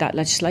we need that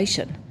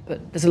legislation,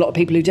 but there's a lot of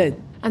people who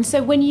do. And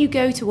so when you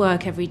go to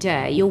work every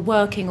day, you're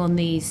working on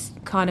these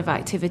kind of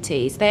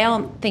activities. They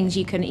aren't things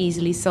you can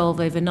easily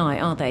solve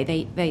overnight, are they?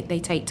 They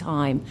take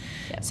time.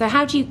 Yeah. So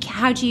how do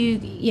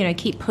you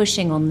keep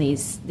pushing on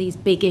these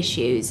big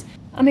issues?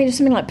 I mean,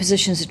 something like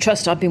positions of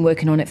trust, I've been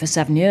working on it for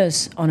 7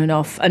 years, on and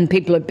off. And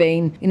people have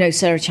been,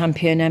 Sarah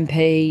Champion,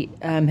 MP,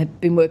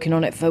 have been working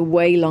on it for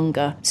way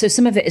longer. So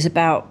some of it is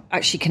about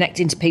actually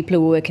connecting to people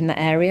who work in that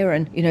area.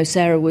 And,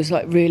 Sarah was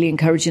really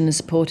encouraging and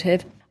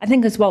supportive. I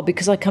think as well,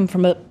 because I come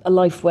from a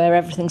life where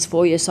everything's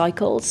 4-year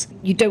cycles,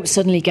 you don't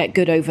suddenly get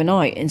good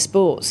overnight in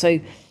sport. So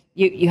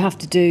you have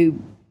to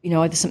do,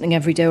 either something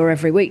every day or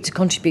every week to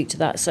contribute to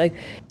that. So,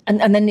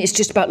 and then it's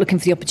just about looking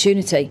for the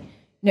opportunity.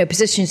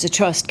 Positions of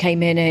trust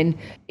came in,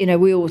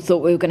 we all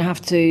thought we were going to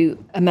have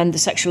to amend the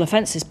sexual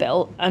offences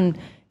bill, and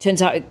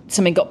turns out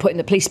something got put in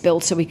the police bill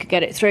so we could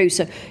get it through.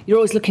 So you're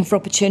always looking for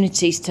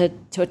opportunities to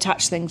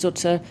attach things or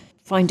to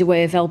find a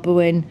way of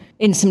elbowing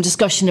in some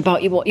discussion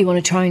about what you want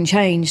to try and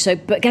change. So,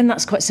 but again,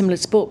 that's quite similar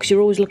to sport because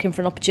you're always looking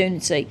for an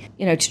opportunity,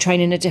 to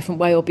train in a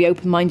different way or be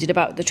open-minded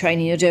about the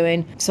training you're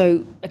doing.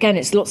 So again,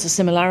 it's lots of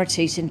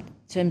similarities in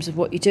terms of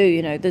what you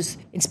do. There's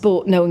in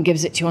sport, no one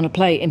gives it to you on a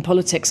plate. In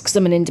politics, because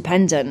I'm an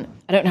independent,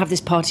 I don't have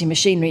this party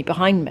machinery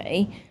behind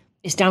me.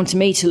 It's down to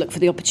me to look for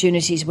the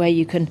opportunities where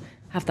you can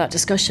have that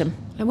discussion.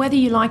 And whether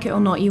you like it or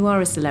not, you are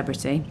a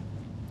celebrity.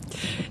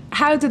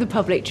 How do the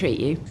public treat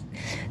you?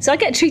 So I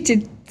get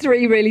treated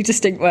 3 really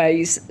distinct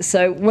ways.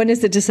 So one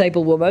is the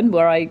disabled woman,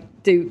 where I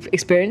do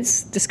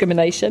experience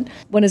discrimination.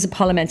 One is a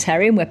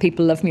parliamentarian, where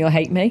people love me or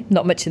hate me,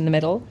 not much in the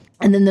middle.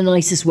 And then the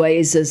nicest way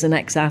is as an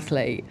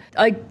ex-athlete.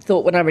 I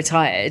thought when I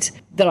retired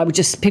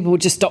that people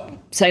would just stop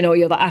saying, "Oh,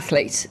 you're that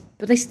athlete."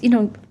 But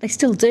they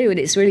still do, and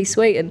it's really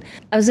sweet. And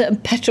I was at a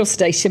petrol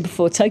station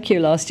before Tokyo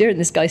last year, and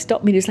this guy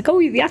stopped me, and he was like, "Oh,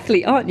 you're the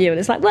athlete, aren't you?" And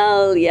it's like,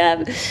 "Well,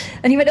 yeah."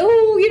 And he went,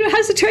 "Oh,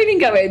 how's the training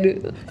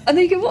going?" And then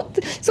you go, "What?"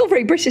 It's all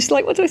very British.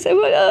 Like, what do I say?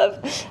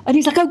 And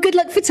he's like, "Oh, good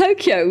luck for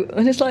Tokyo."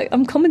 And it's like,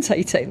 I'm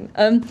commentating.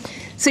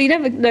 So you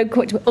never know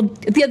quite.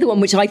 The other one,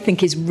 which I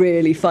think is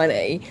really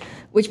funny,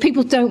 which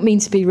people don't mean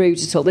to be rude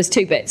at all. There's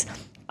 2 bits.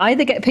 I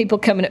either get people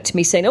coming up to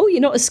me saying, "Oh,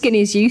 you're not as skinny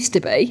as you used to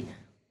be."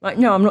 Like,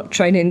 no, I'm not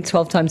training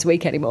 12 times a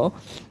week anymore.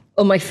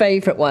 Or my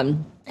favourite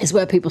one is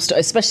where people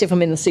start, especially if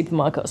I'm in the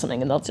supermarket or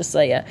something, and they'll just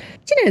say,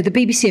 "Do you know the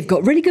BBC have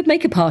got really good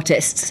makeup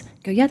artists?"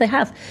 I go, "Yeah, they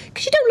have.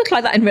 Because you don't look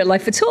like that in real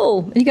life at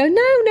all." And you go,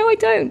 No, I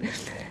don't.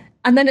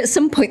 And then at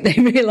some point they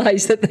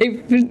realise that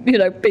they've,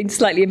 been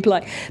slightly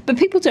impolite. But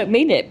people don't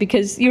mean it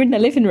because you're in their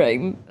living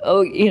room,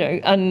 or,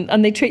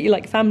 and they treat you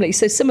like family.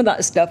 So some of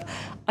that stuff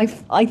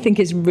I think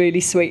is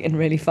really sweet and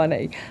really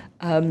funny.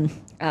 And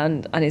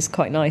it's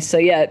quite nice. So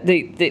yeah,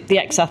 the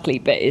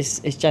ex-athlete bit is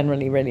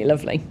generally really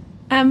lovely.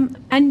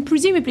 And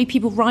presumably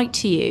people write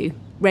to you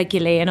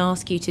regularly and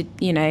ask you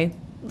to,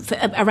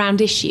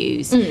 around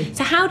issues.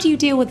 So how do you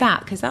deal with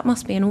that? Because that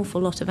must be an awful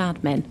lot of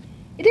admin.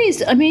 It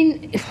is. I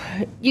mean,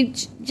 you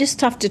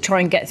just have to try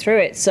and get through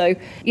it. So,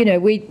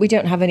 we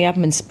don't have any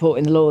admin support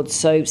in the Lords.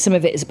 So some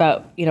of it is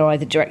about,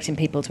 either directing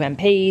people to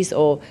MPs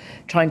or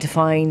trying to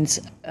find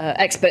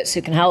experts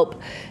who can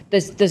help.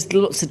 There's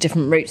lots of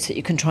different routes that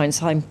you can try and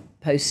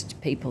signpost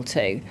people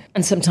to.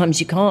 And sometimes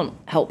you can't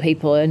help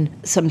people. And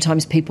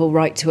sometimes people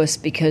write to us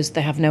because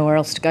they have nowhere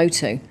else to go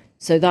to.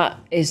 So that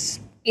is,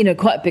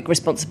 quite a big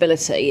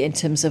responsibility in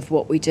terms of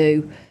what we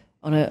do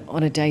on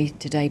a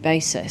day-to-day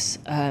basis.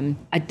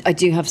 I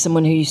do have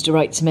someone who used to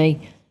write to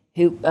me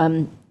who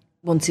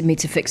wanted me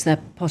to fix their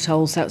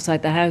potholes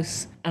outside the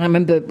house. And I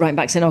remember writing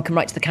back saying, "I can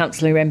write to the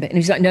council who remember." And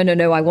he's like,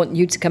 no, I want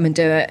you to come and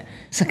do it.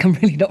 It's like, I'm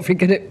really not very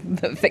good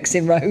at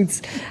fixing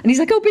roads. And he's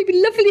like, "Oh, it'd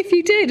be lovely if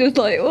you did." I was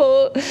like,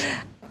 "Oh."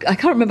 I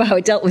can't remember how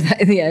I dealt with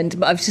that in the end,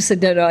 but I've just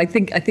said, no, I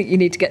think you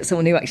need to get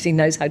someone who actually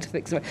knows how to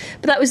fix it.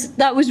 But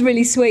that was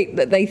really sweet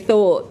that they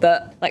thought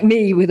that, like,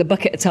 me with a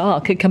bucket of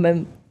tar could come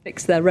and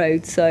fix their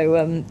road.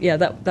 So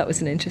that was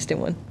an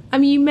interesting one. I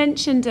mean, you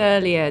mentioned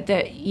earlier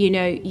that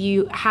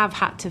you have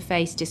had to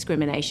face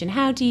discrimination.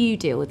 How do you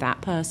deal with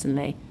that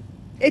personally?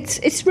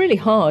 It's really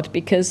hard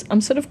because I'm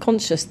sort of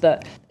conscious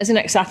that as an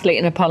ex-athlete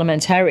and a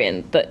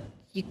parliamentarian that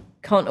you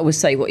can't always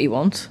say what you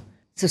want.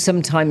 So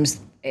sometimes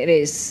it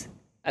is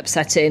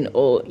upsetting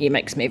or it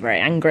makes me very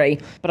angry,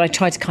 but I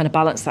try to kind of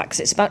balance that because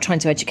it's about trying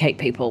to educate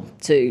people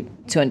to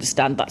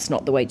understand that's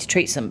not the way to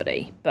treat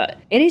somebody. But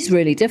it is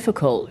really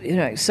difficult,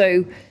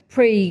 So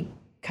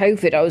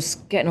pre-COVID, I was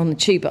getting on the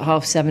tube at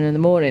 7:30 in the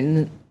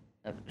morning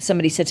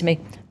somebody said to me,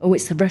 "Oh,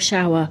 it's the rush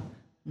hour."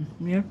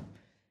 Yeah,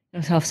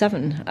 it's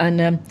 7:30,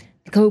 and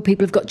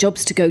people have got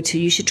jobs to go to.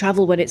 You should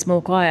travel when it's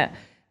more quiet.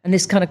 And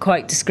this kind of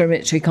quite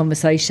discriminatory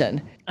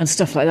conversation and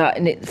stuff like that.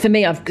 And for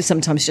me, I've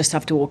sometimes just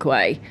have to walk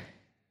away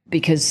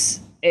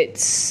because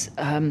it's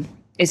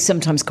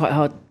sometimes quite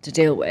hard to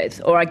deal with.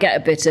 Or I get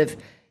a bit of,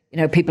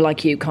 people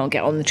like you can't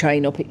get on the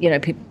train, or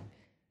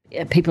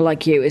people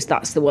like you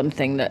that's the one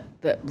thing that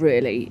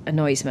really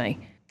annoys me,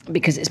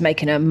 because it's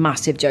making a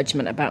massive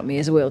judgment about me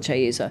as a wheelchair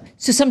user.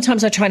 So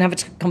sometimes I try and have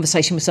a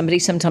conversation with somebody.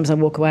 Sometimes I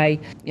walk away.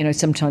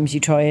 Sometimes you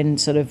try and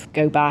sort of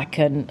go back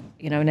and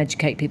and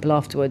educate people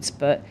afterwards,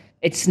 but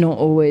it's not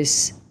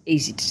always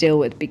easy to deal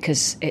with,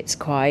 because it's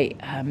quite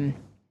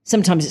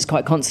sometimes it's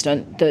quite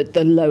constant,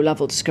 the low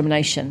level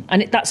discrimination,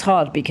 and that's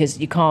hard because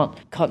you can't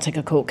take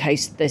a court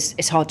case.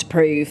 It's hard to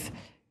prove.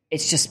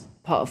 It's just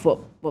part of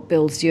what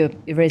builds your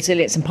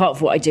resilience, and part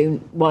of why I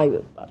do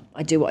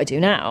what I do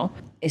now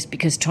is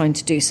because trying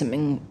to do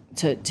something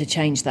to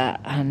change that.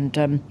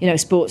 And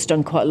sport's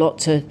done quite a lot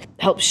to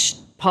help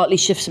partly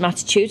shift some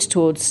attitudes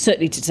towards,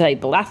 certainly to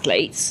disabled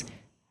athletes.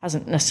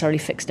 Hasn't necessarily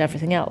fixed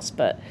everything else,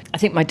 but I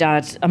think my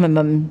dad, I'm a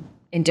mum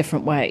in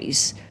different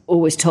ways,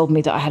 always told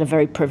me that I had a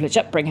very privileged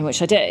upbringing,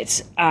 which I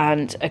did.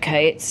 And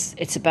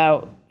it's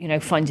about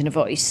finding a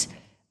voice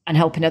and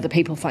helping other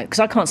people find,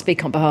 because I can't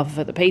speak on behalf of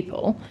other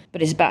people,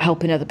 but it's about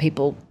helping other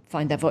people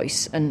find their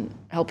voice and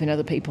helping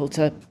other people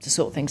to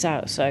sort things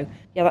out. So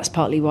yeah, that's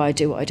partly why I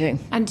do what I do.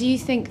 And do you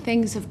think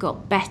things have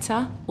got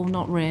better or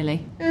not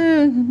really?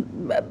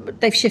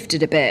 They've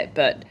shifted a bit,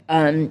 but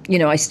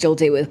I still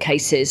deal with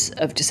cases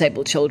of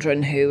disabled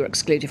children who are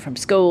excluded from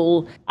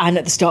school. And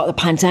at the start of the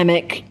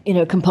pandemic,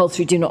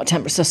 compulsory do not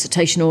attempt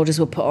resuscitation orders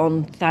were put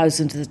on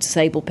thousands of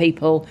disabled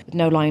people with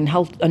no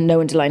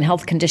underlying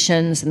health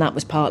conditions, and that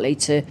was partly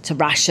to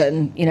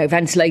ration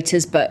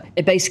ventilators. But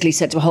it basically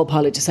said to a whole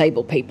pile of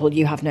disabled people,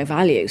 you have no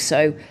value.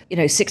 So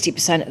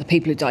 60% of the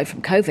people who died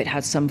from COVID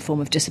had some form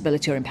of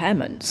disability or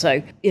impairment.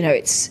 So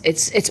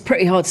it's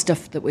pretty hard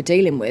stuff that we're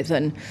dealing with.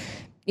 And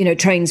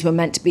trains were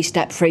meant to be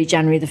step-free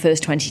January the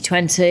 1st,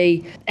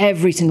 2020.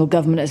 Every single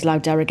government has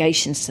allowed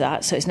derogations to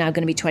that. So it's now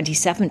going to be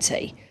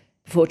 2070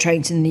 before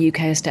trains in the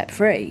UK are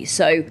step-free.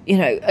 So,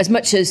 as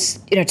much as,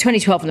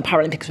 2012 and the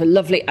Paralympics were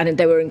lovely and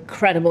they were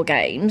incredible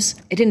games,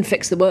 it didn't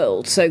fix the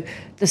world. So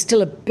there's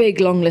still a big,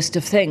 long list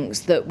of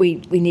things that we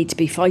need to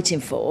be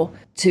fighting for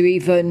to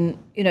even,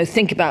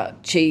 think about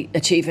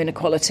achieving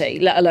equality,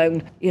 let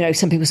alone,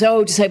 some people say,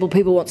 oh, disabled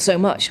people want so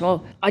much.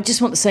 Well, I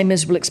just want the same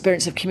miserable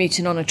experience of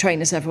commuting on a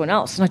train as everyone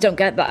else. And I don't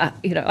get that.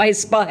 I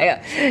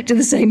aspire to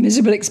the same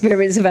miserable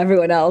experience of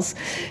everyone else.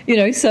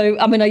 So,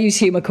 I use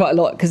humour quite a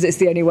lot because it's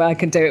the only way I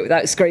can do it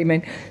without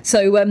screaming.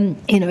 So,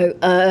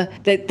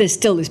 there's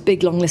still this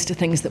big, long list of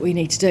things that we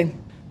need to do.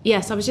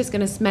 Yes, I was just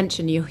going to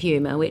mention your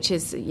humour, which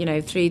is,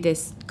 through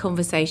this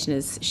conversation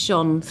has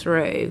shone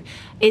through.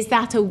 Is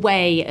that a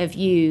way of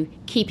you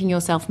keeping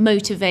yourself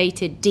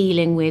motivated,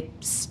 dealing with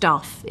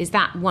stuff? Is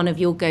that one of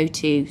your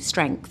go-to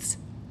strengths?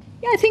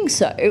 Yeah, I think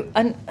so.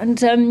 And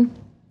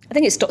I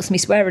think it stops me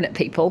swearing at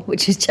people,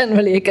 which is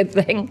generally a good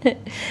thing.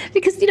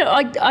 Because,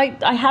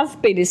 I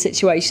have been in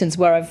situations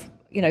where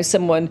I've,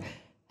 someone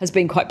has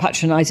been quite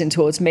patronising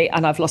towards me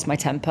and I've lost my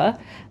temper.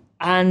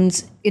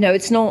 And,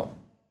 it's not...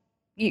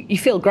 You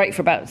feel great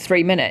for about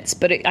 3 minutes,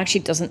 but it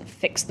actually doesn't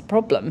fix the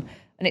problem,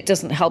 and it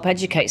doesn't help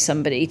educate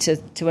somebody to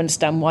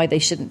understand why they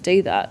shouldn't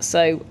do that.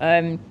 So,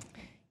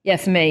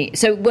 for me,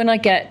 so when I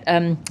get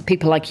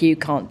people like you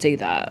can't do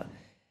that,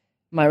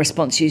 my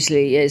response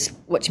usually is,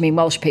 what do you mean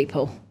Welsh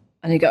people?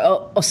 And you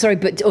go, oh sorry,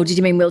 or did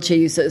you mean wheelchair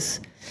users?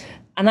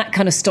 And that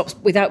kind of stops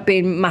without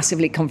being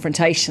massively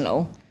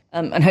confrontational,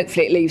 and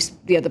hopefully it leaves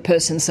the other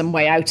person some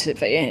way out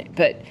of it,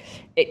 but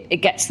it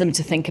gets them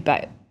to think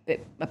about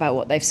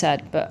what they've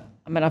said. But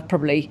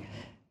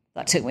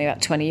that took me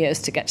about 20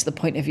 years to get to the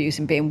point of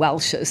using being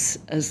Welsh as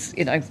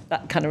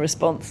that kind of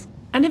response.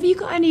 And have you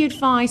got any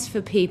advice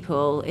for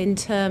people in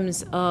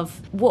terms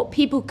of what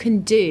people can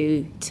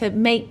do to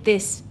make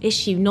this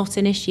issue not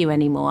an issue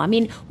anymore?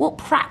 What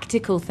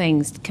practical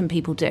things can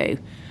people do?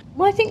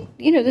 Well, I think,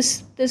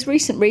 there's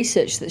recent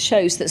research that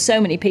shows that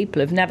so many people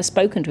have never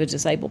spoken to a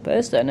disabled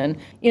person. And,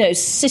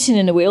 sitting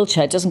in a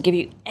wheelchair doesn't give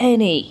you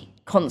any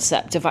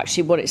concept of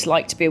actually what it's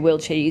like to be a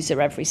wheelchair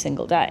user every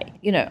single day.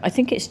 I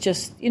think it's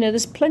just,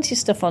 there's plenty of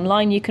stuff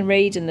online you can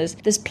read, and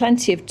there's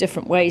plenty of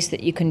different ways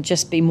that you can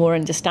just be more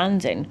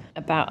understanding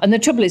about. And the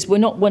trouble is, we're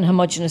not one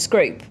homogenous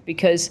group,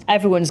 because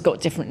everyone's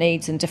got different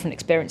needs and different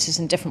experiences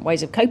and different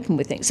ways of coping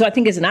with things. So I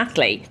think as an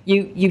athlete,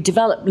 you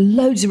develop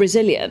loads of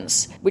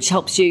resilience, which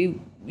helps you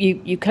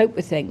cope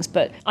with things.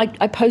 But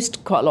I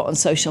post quite a lot on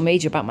social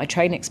media about my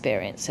training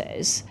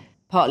experiences,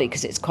 partly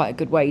because it's quite a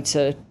good way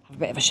to have a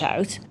bit of a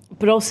shout,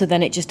 but also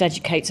then it just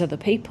educates other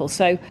people.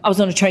 So I was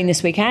on a train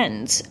this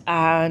weekend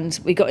and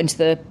we got into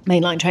the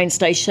mainline train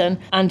station,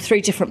 and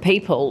 3 different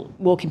people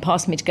walking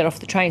past me to get off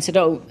the train said,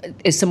 oh,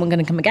 is someone going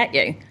to come and get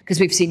you? Because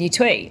we've seen you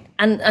tweet.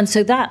 And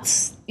so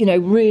that's,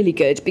 really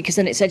good, because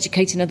then it's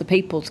educating other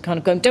people to kind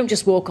of go, don't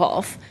just walk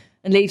off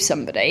and leave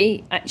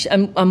somebody.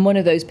 Actually, and one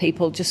of those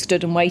people just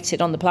stood and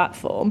waited on the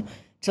platform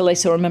till they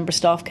saw a member of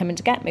staff coming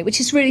to get me, which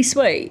is really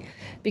sweet,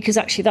 because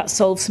actually that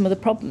solves some of the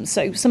problems.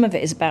 So some of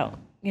it is about,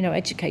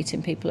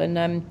 educating people.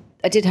 And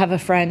I did have a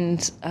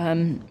friend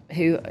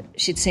who,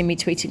 she'd seen me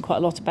tweeting quite a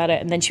lot about it,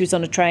 and then she was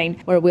on a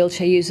train where a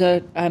wheelchair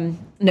user,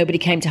 nobody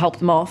came to help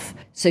them off,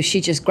 so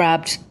she just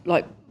grabbed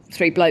like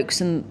 3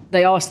 blokes, and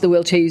they asked the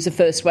wheelchair user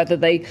first whether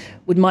they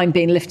would mind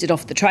being lifted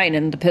off the train,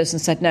 and the person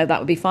said no, that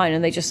would be fine,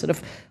 and they just sort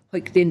of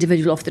hoiked the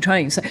individual off the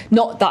train. So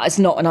that is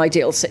not an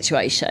ideal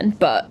situation,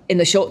 but in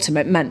the short term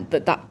it meant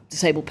that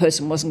disabled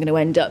person wasn't going to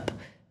end up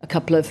a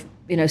couple of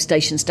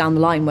stations down the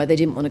line where they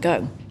didn't want to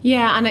go.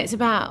 Yeah, and it's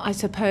about, I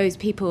suppose,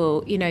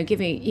 people,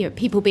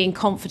 people being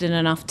confident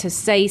enough to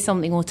say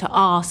something or to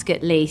ask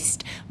at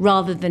least,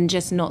 rather than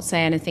just not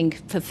say anything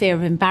for fear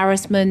of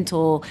embarrassment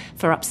or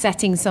for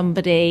upsetting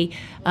somebody,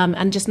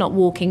 and just not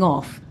walking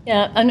off.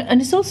 Yeah,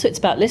 and it's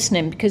about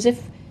listening, because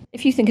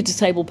if you think a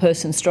disabled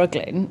person's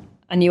struggling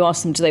and you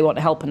ask them do they want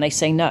help and they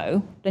say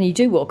no, then you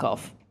do walk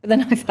off. But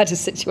then I've had a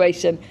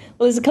situation,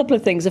 well, there's a couple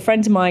of things. A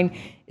friend of mine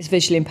is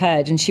visually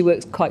impaired and she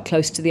works quite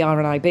close to the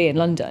RNIB in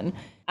London.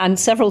 And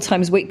several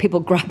times a week, people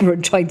grab her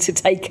and try to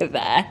take her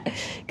there,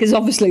 because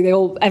obviously they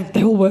all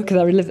work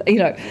there and live,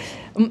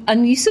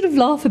 and you sort of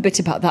laugh a bit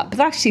about that, but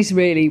actually it's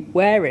really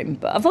wearing.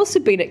 But I've also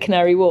been at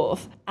Canary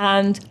Wharf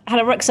and had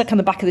a rucksack on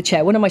the back of the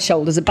chair, one on my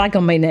shoulders, a bag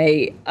on my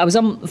knee. I was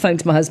on the phone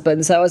to my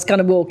husband, so I was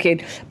kind of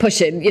walking,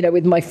 pushing,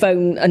 with my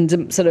phone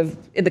under sort of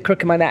in the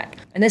crook of my neck.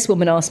 And this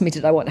woman asked me,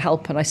 did I want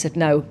help? And I said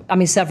no,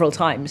 several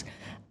times.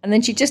 And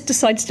then she just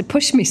decided to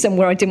push me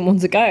somewhere I didn't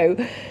want to go.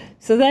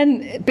 So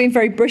then, being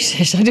very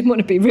British, I didn't want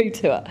to be rude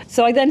to her.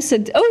 So I then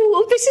said,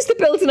 oh, this is the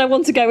building I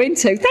want to go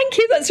into. Thank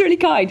you, that's really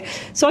kind.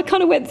 So I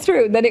kind of went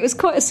through, and then it was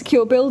quite a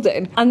secure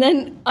building. And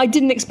then I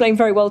didn't explain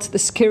very well to the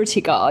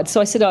security guard. So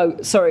I said, oh,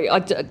 sorry,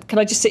 can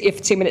I just sit here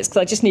for 2 minutes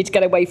because I just need to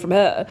get away from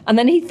her? And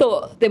then he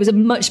thought there was a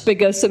much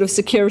bigger sort of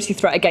security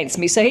threat against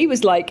me. So he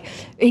was like,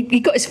 he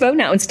got his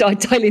phone out and started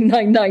dialing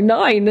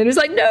 999. And he was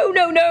like,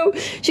 no.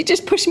 She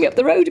just pushed me up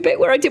the road a bit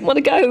where I didn't want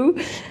to go.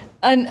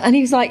 And he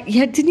was like,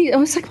 yeah, didn't you? I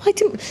was like, well, I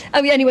didn't.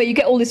 I mean, anyway, you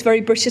get all this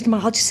very British,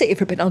 I'll just sit here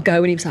for a bit and I'll go.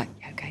 And he was like,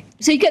 yeah, okay.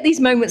 So you get these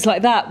moments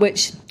like that,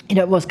 which,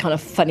 it was kind of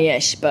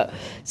funny-ish, but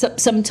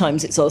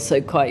sometimes it's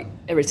also quite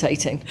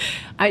irritating.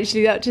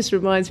 Actually, that just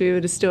reminds me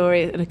of a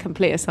story, and a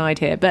complete aside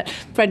here, but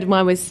a friend of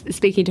mine was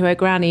speaking to her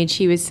granny, and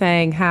she was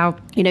saying how,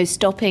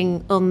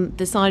 stopping on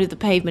the side of the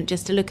pavement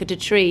just to look at a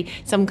tree,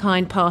 some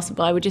kind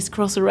passerby would just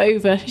cross her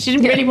over. She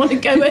didn't really want to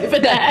go over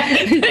there,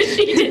 but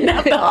she didn't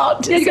have the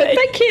heart to say,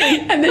 thank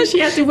you. And then she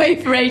had to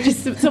wait for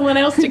ages for someone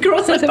else to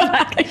cross her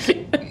back.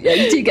 Yeah,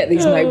 you do get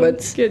these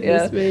moments.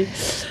 Goodness me.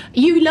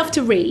 You love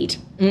to read.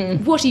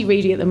 What are you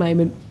reading at the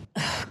moment?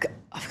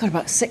 I've got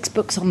about 6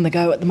 books on the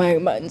go at the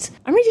moment.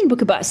 I'm reading a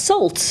book about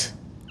salt.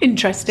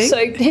 Interesting. So,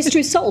 the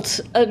history of salt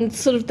and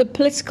sort of the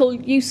political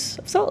use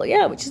of salt,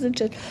 which is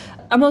interesting.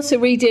 I'm also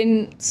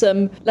reading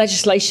some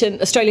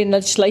Australian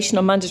legislation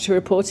on mandatory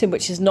reporting,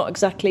 which is not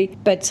exactly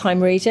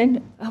bedtime reading.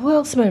 What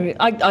else am I reading?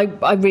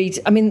 I read,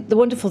 the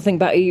wonderful thing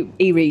about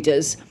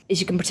e-readers is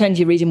you can pretend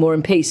you're reading War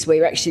and Peace where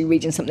you're actually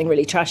reading something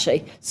really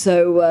trashy.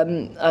 So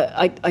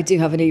I do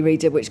have an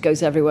e-reader which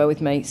goes everywhere with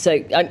me.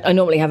 So I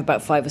normally have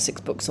about 5 or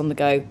 6 books on the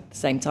go at the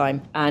same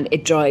time. And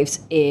it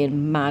drives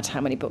Ian mad how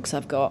many books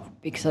I've got,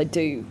 because I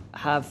do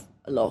have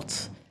a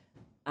lot.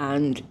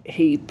 And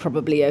he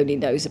probably only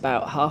knows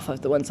about half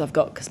of the ones I've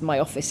got, because my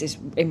office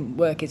in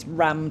work is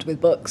rammed with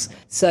books.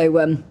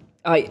 So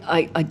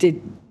I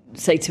did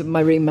say to my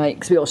roommate,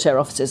 because we all share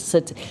offices, I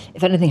said,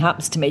 if anything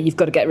happens to me, you've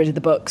got to get rid of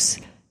the books.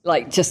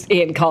 Like, just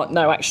Ian can't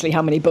know actually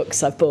how many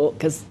books I've bought,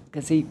 because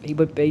he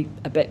would be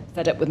a bit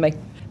fed up with me.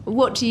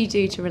 What do you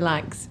do to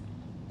relax?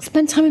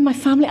 Spend time with my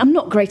family. I'm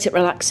not great at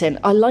relaxing.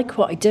 I like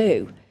what I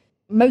do.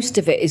 Most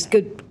of it is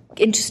good,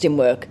 interesting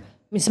work.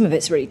 Some of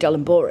it's really dull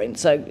and boring,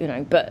 so,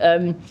 but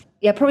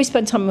probably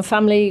spend time with my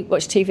family,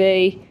 watch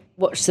TV,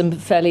 watch some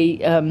fairly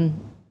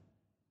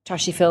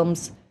trashy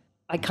films.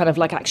 I kind of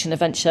like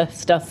action-adventure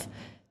stuff.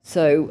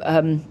 So,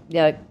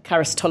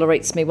 Karis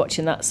tolerates me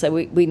watching that, so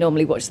we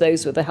normally watch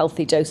those with a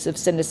healthy dose of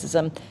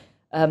cynicism,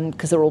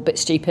 because they're all a bit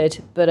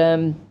stupid. But,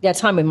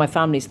 time with my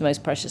family is the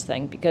most precious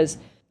thing, because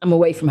I'm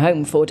away from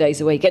home 4 days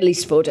a week, at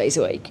least 4 days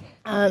a week.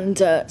 And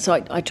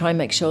so I try and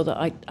make sure that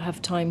I have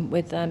time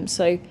with them.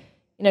 So,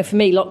 for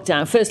me,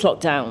 first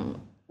lockdown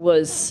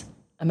was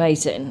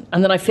amazing.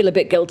 And then I feel a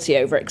bit guilty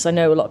over it, because I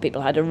know a lot of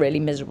people had a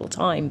really miserable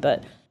time,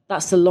 but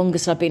that's the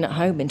longest I've been at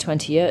home in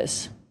 20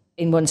 years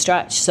in one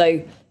stretch. So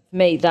for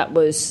me, that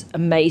was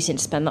amazing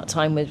to spend that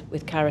time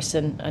with Karis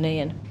and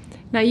Ian.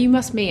 Now, you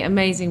must meet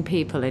amazing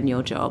people in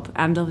your job,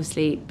 and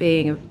obviously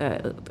being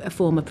a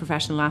former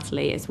professional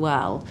athlete as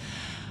well.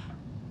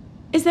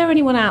 Is there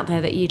anyone out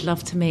there that you'd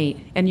love to meet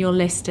in your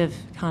list of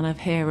kind of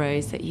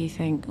heroes that you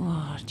think,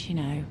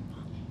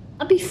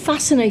 I'd be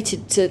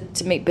fascinated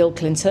to meet Bill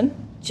Clinton,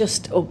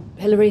 or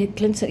Hillary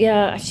Clinton.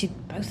 Yeah, actually,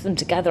 both of them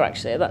together,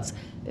 actually. That's a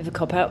bit of a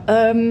cop-out.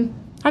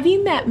 Have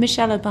you met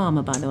Michelle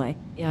Obama, by the way?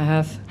 Yeah, I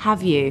have.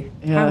 Have you?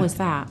 Yeah. How was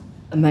that?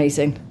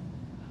 Amazing.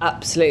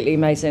 absolutely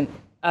amazing.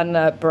 And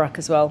Barack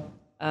as well.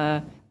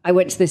 I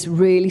went to this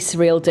really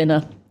surreal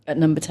dinner at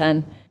number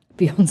 10,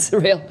 beyond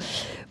surreal,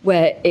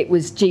 where it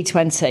was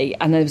G20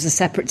 and there was a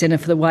separate dinner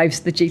for the wives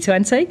of the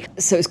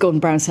G20. So it's Gordon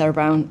Brown, Sarah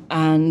Brown,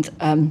 and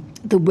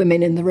the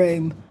women in the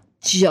room,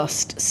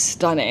 just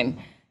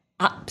stunning,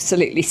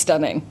 absolutely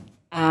stunning.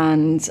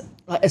 And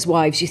like, as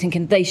wives, you're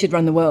thinking they should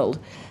run the world.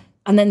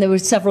 And then there were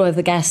several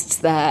other guests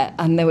there,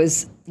 and there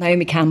was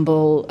Naomi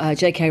Campbell,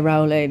 J.K.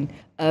 Rowling,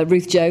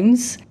 Ruth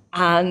Jones.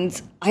 And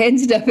I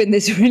ended up in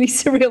this really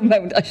surreal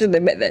moment. I shouldn't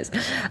admit this.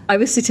 I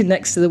was sitting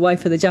next to the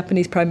wife of the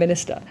Japanese Prime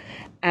Minister,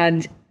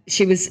 and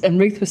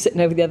Ruth was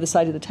sitting over the other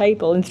side of the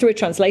table, and through a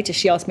translator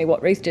she asked me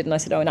what Ruth did, and I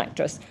said, an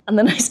actress. And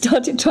then I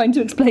started trying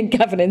to explain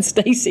Gavin and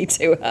Stacey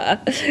to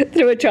her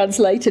through a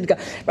translator, and go,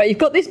 right, you've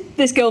got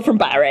this girl from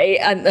Barry,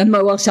 and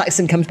my Welsh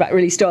accent comes back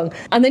really strong.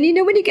 And then,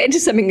 when you get into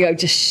something, you go,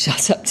 just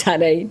shut up,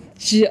 Tanni.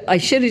 I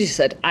should have just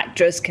said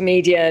actress,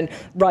 comedian,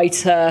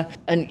 writer,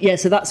 and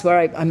so that's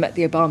where I met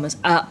the Obamas.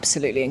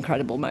 Absolutely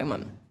incredible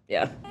moment.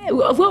 Yeah.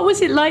 What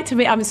was it like to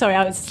me? I'm sorry,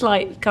 I was a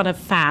slight kind of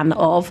fan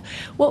of.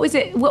 What was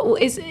it?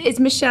 What is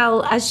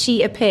Michelle, as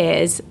she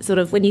appears, sort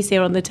of when you see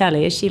her on the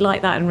telly, is she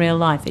like that in real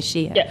life? Is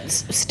she? Yeah,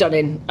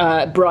 stunning,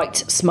 bright,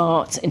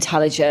 smart,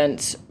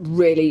 intelligent,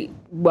 really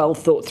well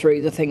thought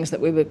through the things that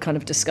we were kind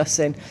of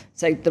discussing.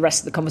 So the rest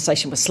of the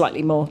conversation was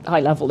slightly more high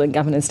level than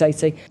Gavin and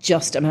Stacey.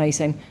 Just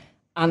amazing.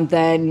 And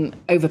then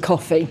over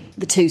coffee,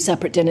 the two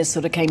separate dinners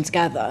sort of came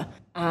together,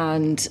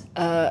 and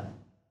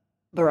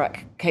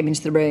Barack came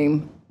into the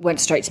room, went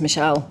straight to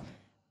Michelle,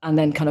 and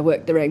then kind of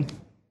worked the room.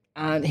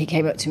 And he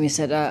came up to me and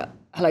said,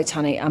 hello,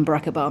 Tanni, I'm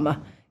Barack Obama.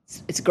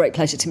 It's a great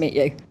pleasure to meet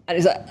you. And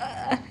he's like,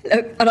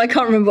 hello. And I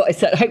can't remember what I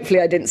said.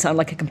 Hopefully I didn't sound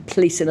like a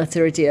complete and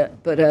utter idiot,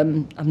 but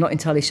I'm not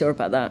entirely sure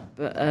about that.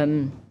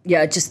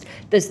 But just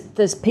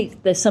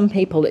there's some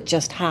people that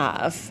just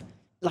have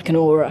like an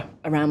aura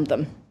around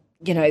them,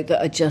 that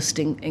are just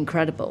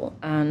incredible.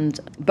 And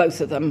both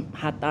of them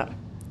had that.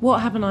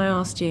 What haven't I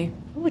asked you?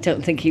 Oh, I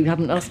don't think you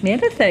haven't asked me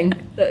anything.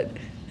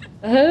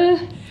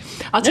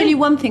 I'll tell you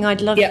one thing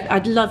I'd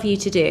love you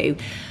to do.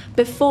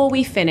 Before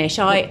we finish,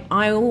 I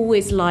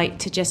always like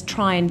to just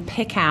try and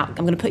pick out,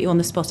 I'm going to put you on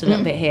the spot a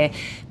little bit here,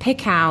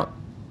 pick out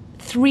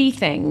 3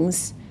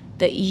 things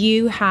that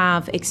you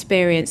have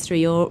experienced through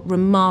your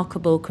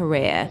remarkable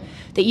career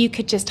that you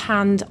could just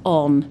hand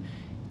on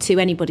to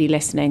anybody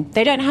listening.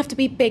 They don't have to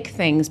be big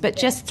things, but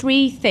just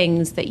 3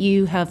 things that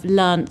you have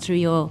learnt through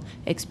your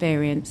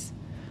experience.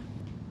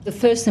 The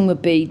first thing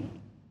would be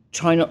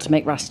try not to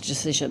make rash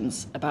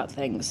decisions about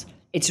things.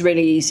 It's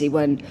really easy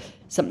when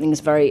something is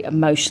very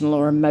emotional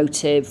or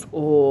emotive,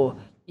 or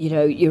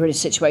you're in a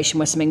situation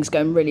where something's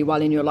going really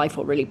well in your life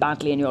or really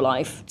badly in your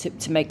life,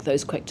 to make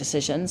those quick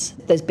decisions.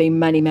 There's been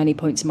many, many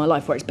points in my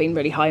life where it's been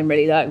really high and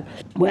really low,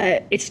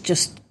 where it's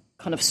just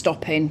kind of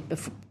stopping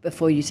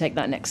before you take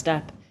that next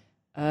step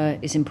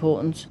is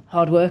important.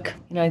 Hard work.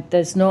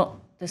 There's not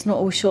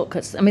always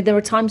shortcuts. I mean, there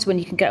are times when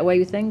you can get away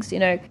with things,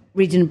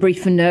 reading a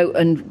briefing note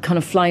and kind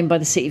of flying by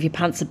the seat of your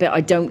pants a bit.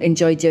 I don't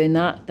enjoy doing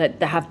that.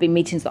 There have been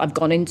meetings that I've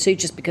gone into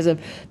just because of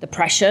the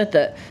pressure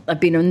that I've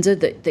been under,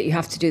 that you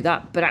have to do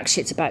that. But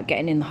actually, it's about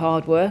getting in the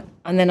hard work.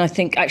 And then I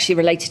think actually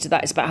related to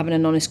that, it's about having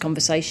an honest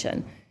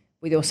conversation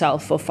with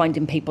yourself, or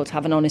finding people to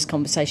have an honest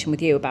conversation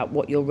with you about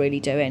what you're really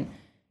doing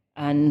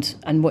and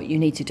what you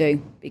need to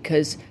do.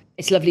 Because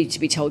it's lovely to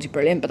be told you're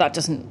brilliant, but that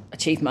doesn't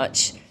achieve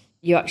much.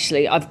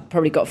 I've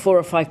probably got 4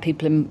 or 5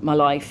 people in my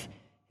life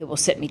who will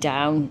sit me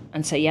down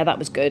and say, yeah, that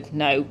was good.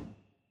 No,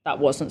 that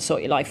wasn't.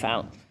 Sort your life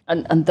out.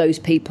 And those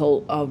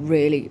people are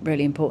really,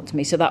 really important to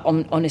me. So that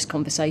honest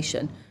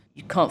conversation,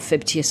 you can't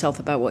fib to yourself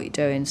about what you're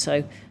doing.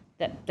 So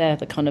they're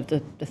the kind of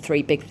the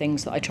 3 big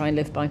things that I try and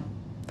live by.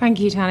 Thank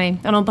you, Tanni.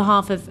 And on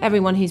behalf of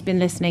everyone who's been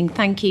listening,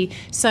 thank you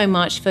so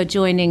much for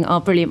joining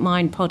our Brilliant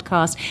Mind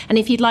podcast. And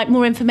if you'd like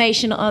more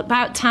information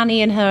about Tanni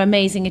and her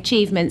amazing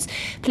achievements,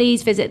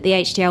 please visit the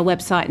HDL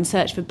website and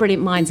search for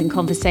Brilliant Minds in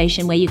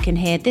Conversation, where you can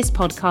hear this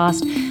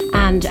podcast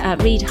and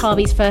read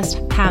Harvey's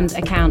first-hand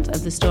account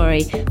of the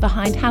story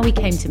behind how we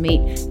came to meet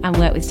and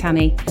work with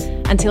Tanni.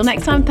 Until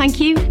next time, thank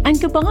you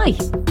and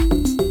goodbye.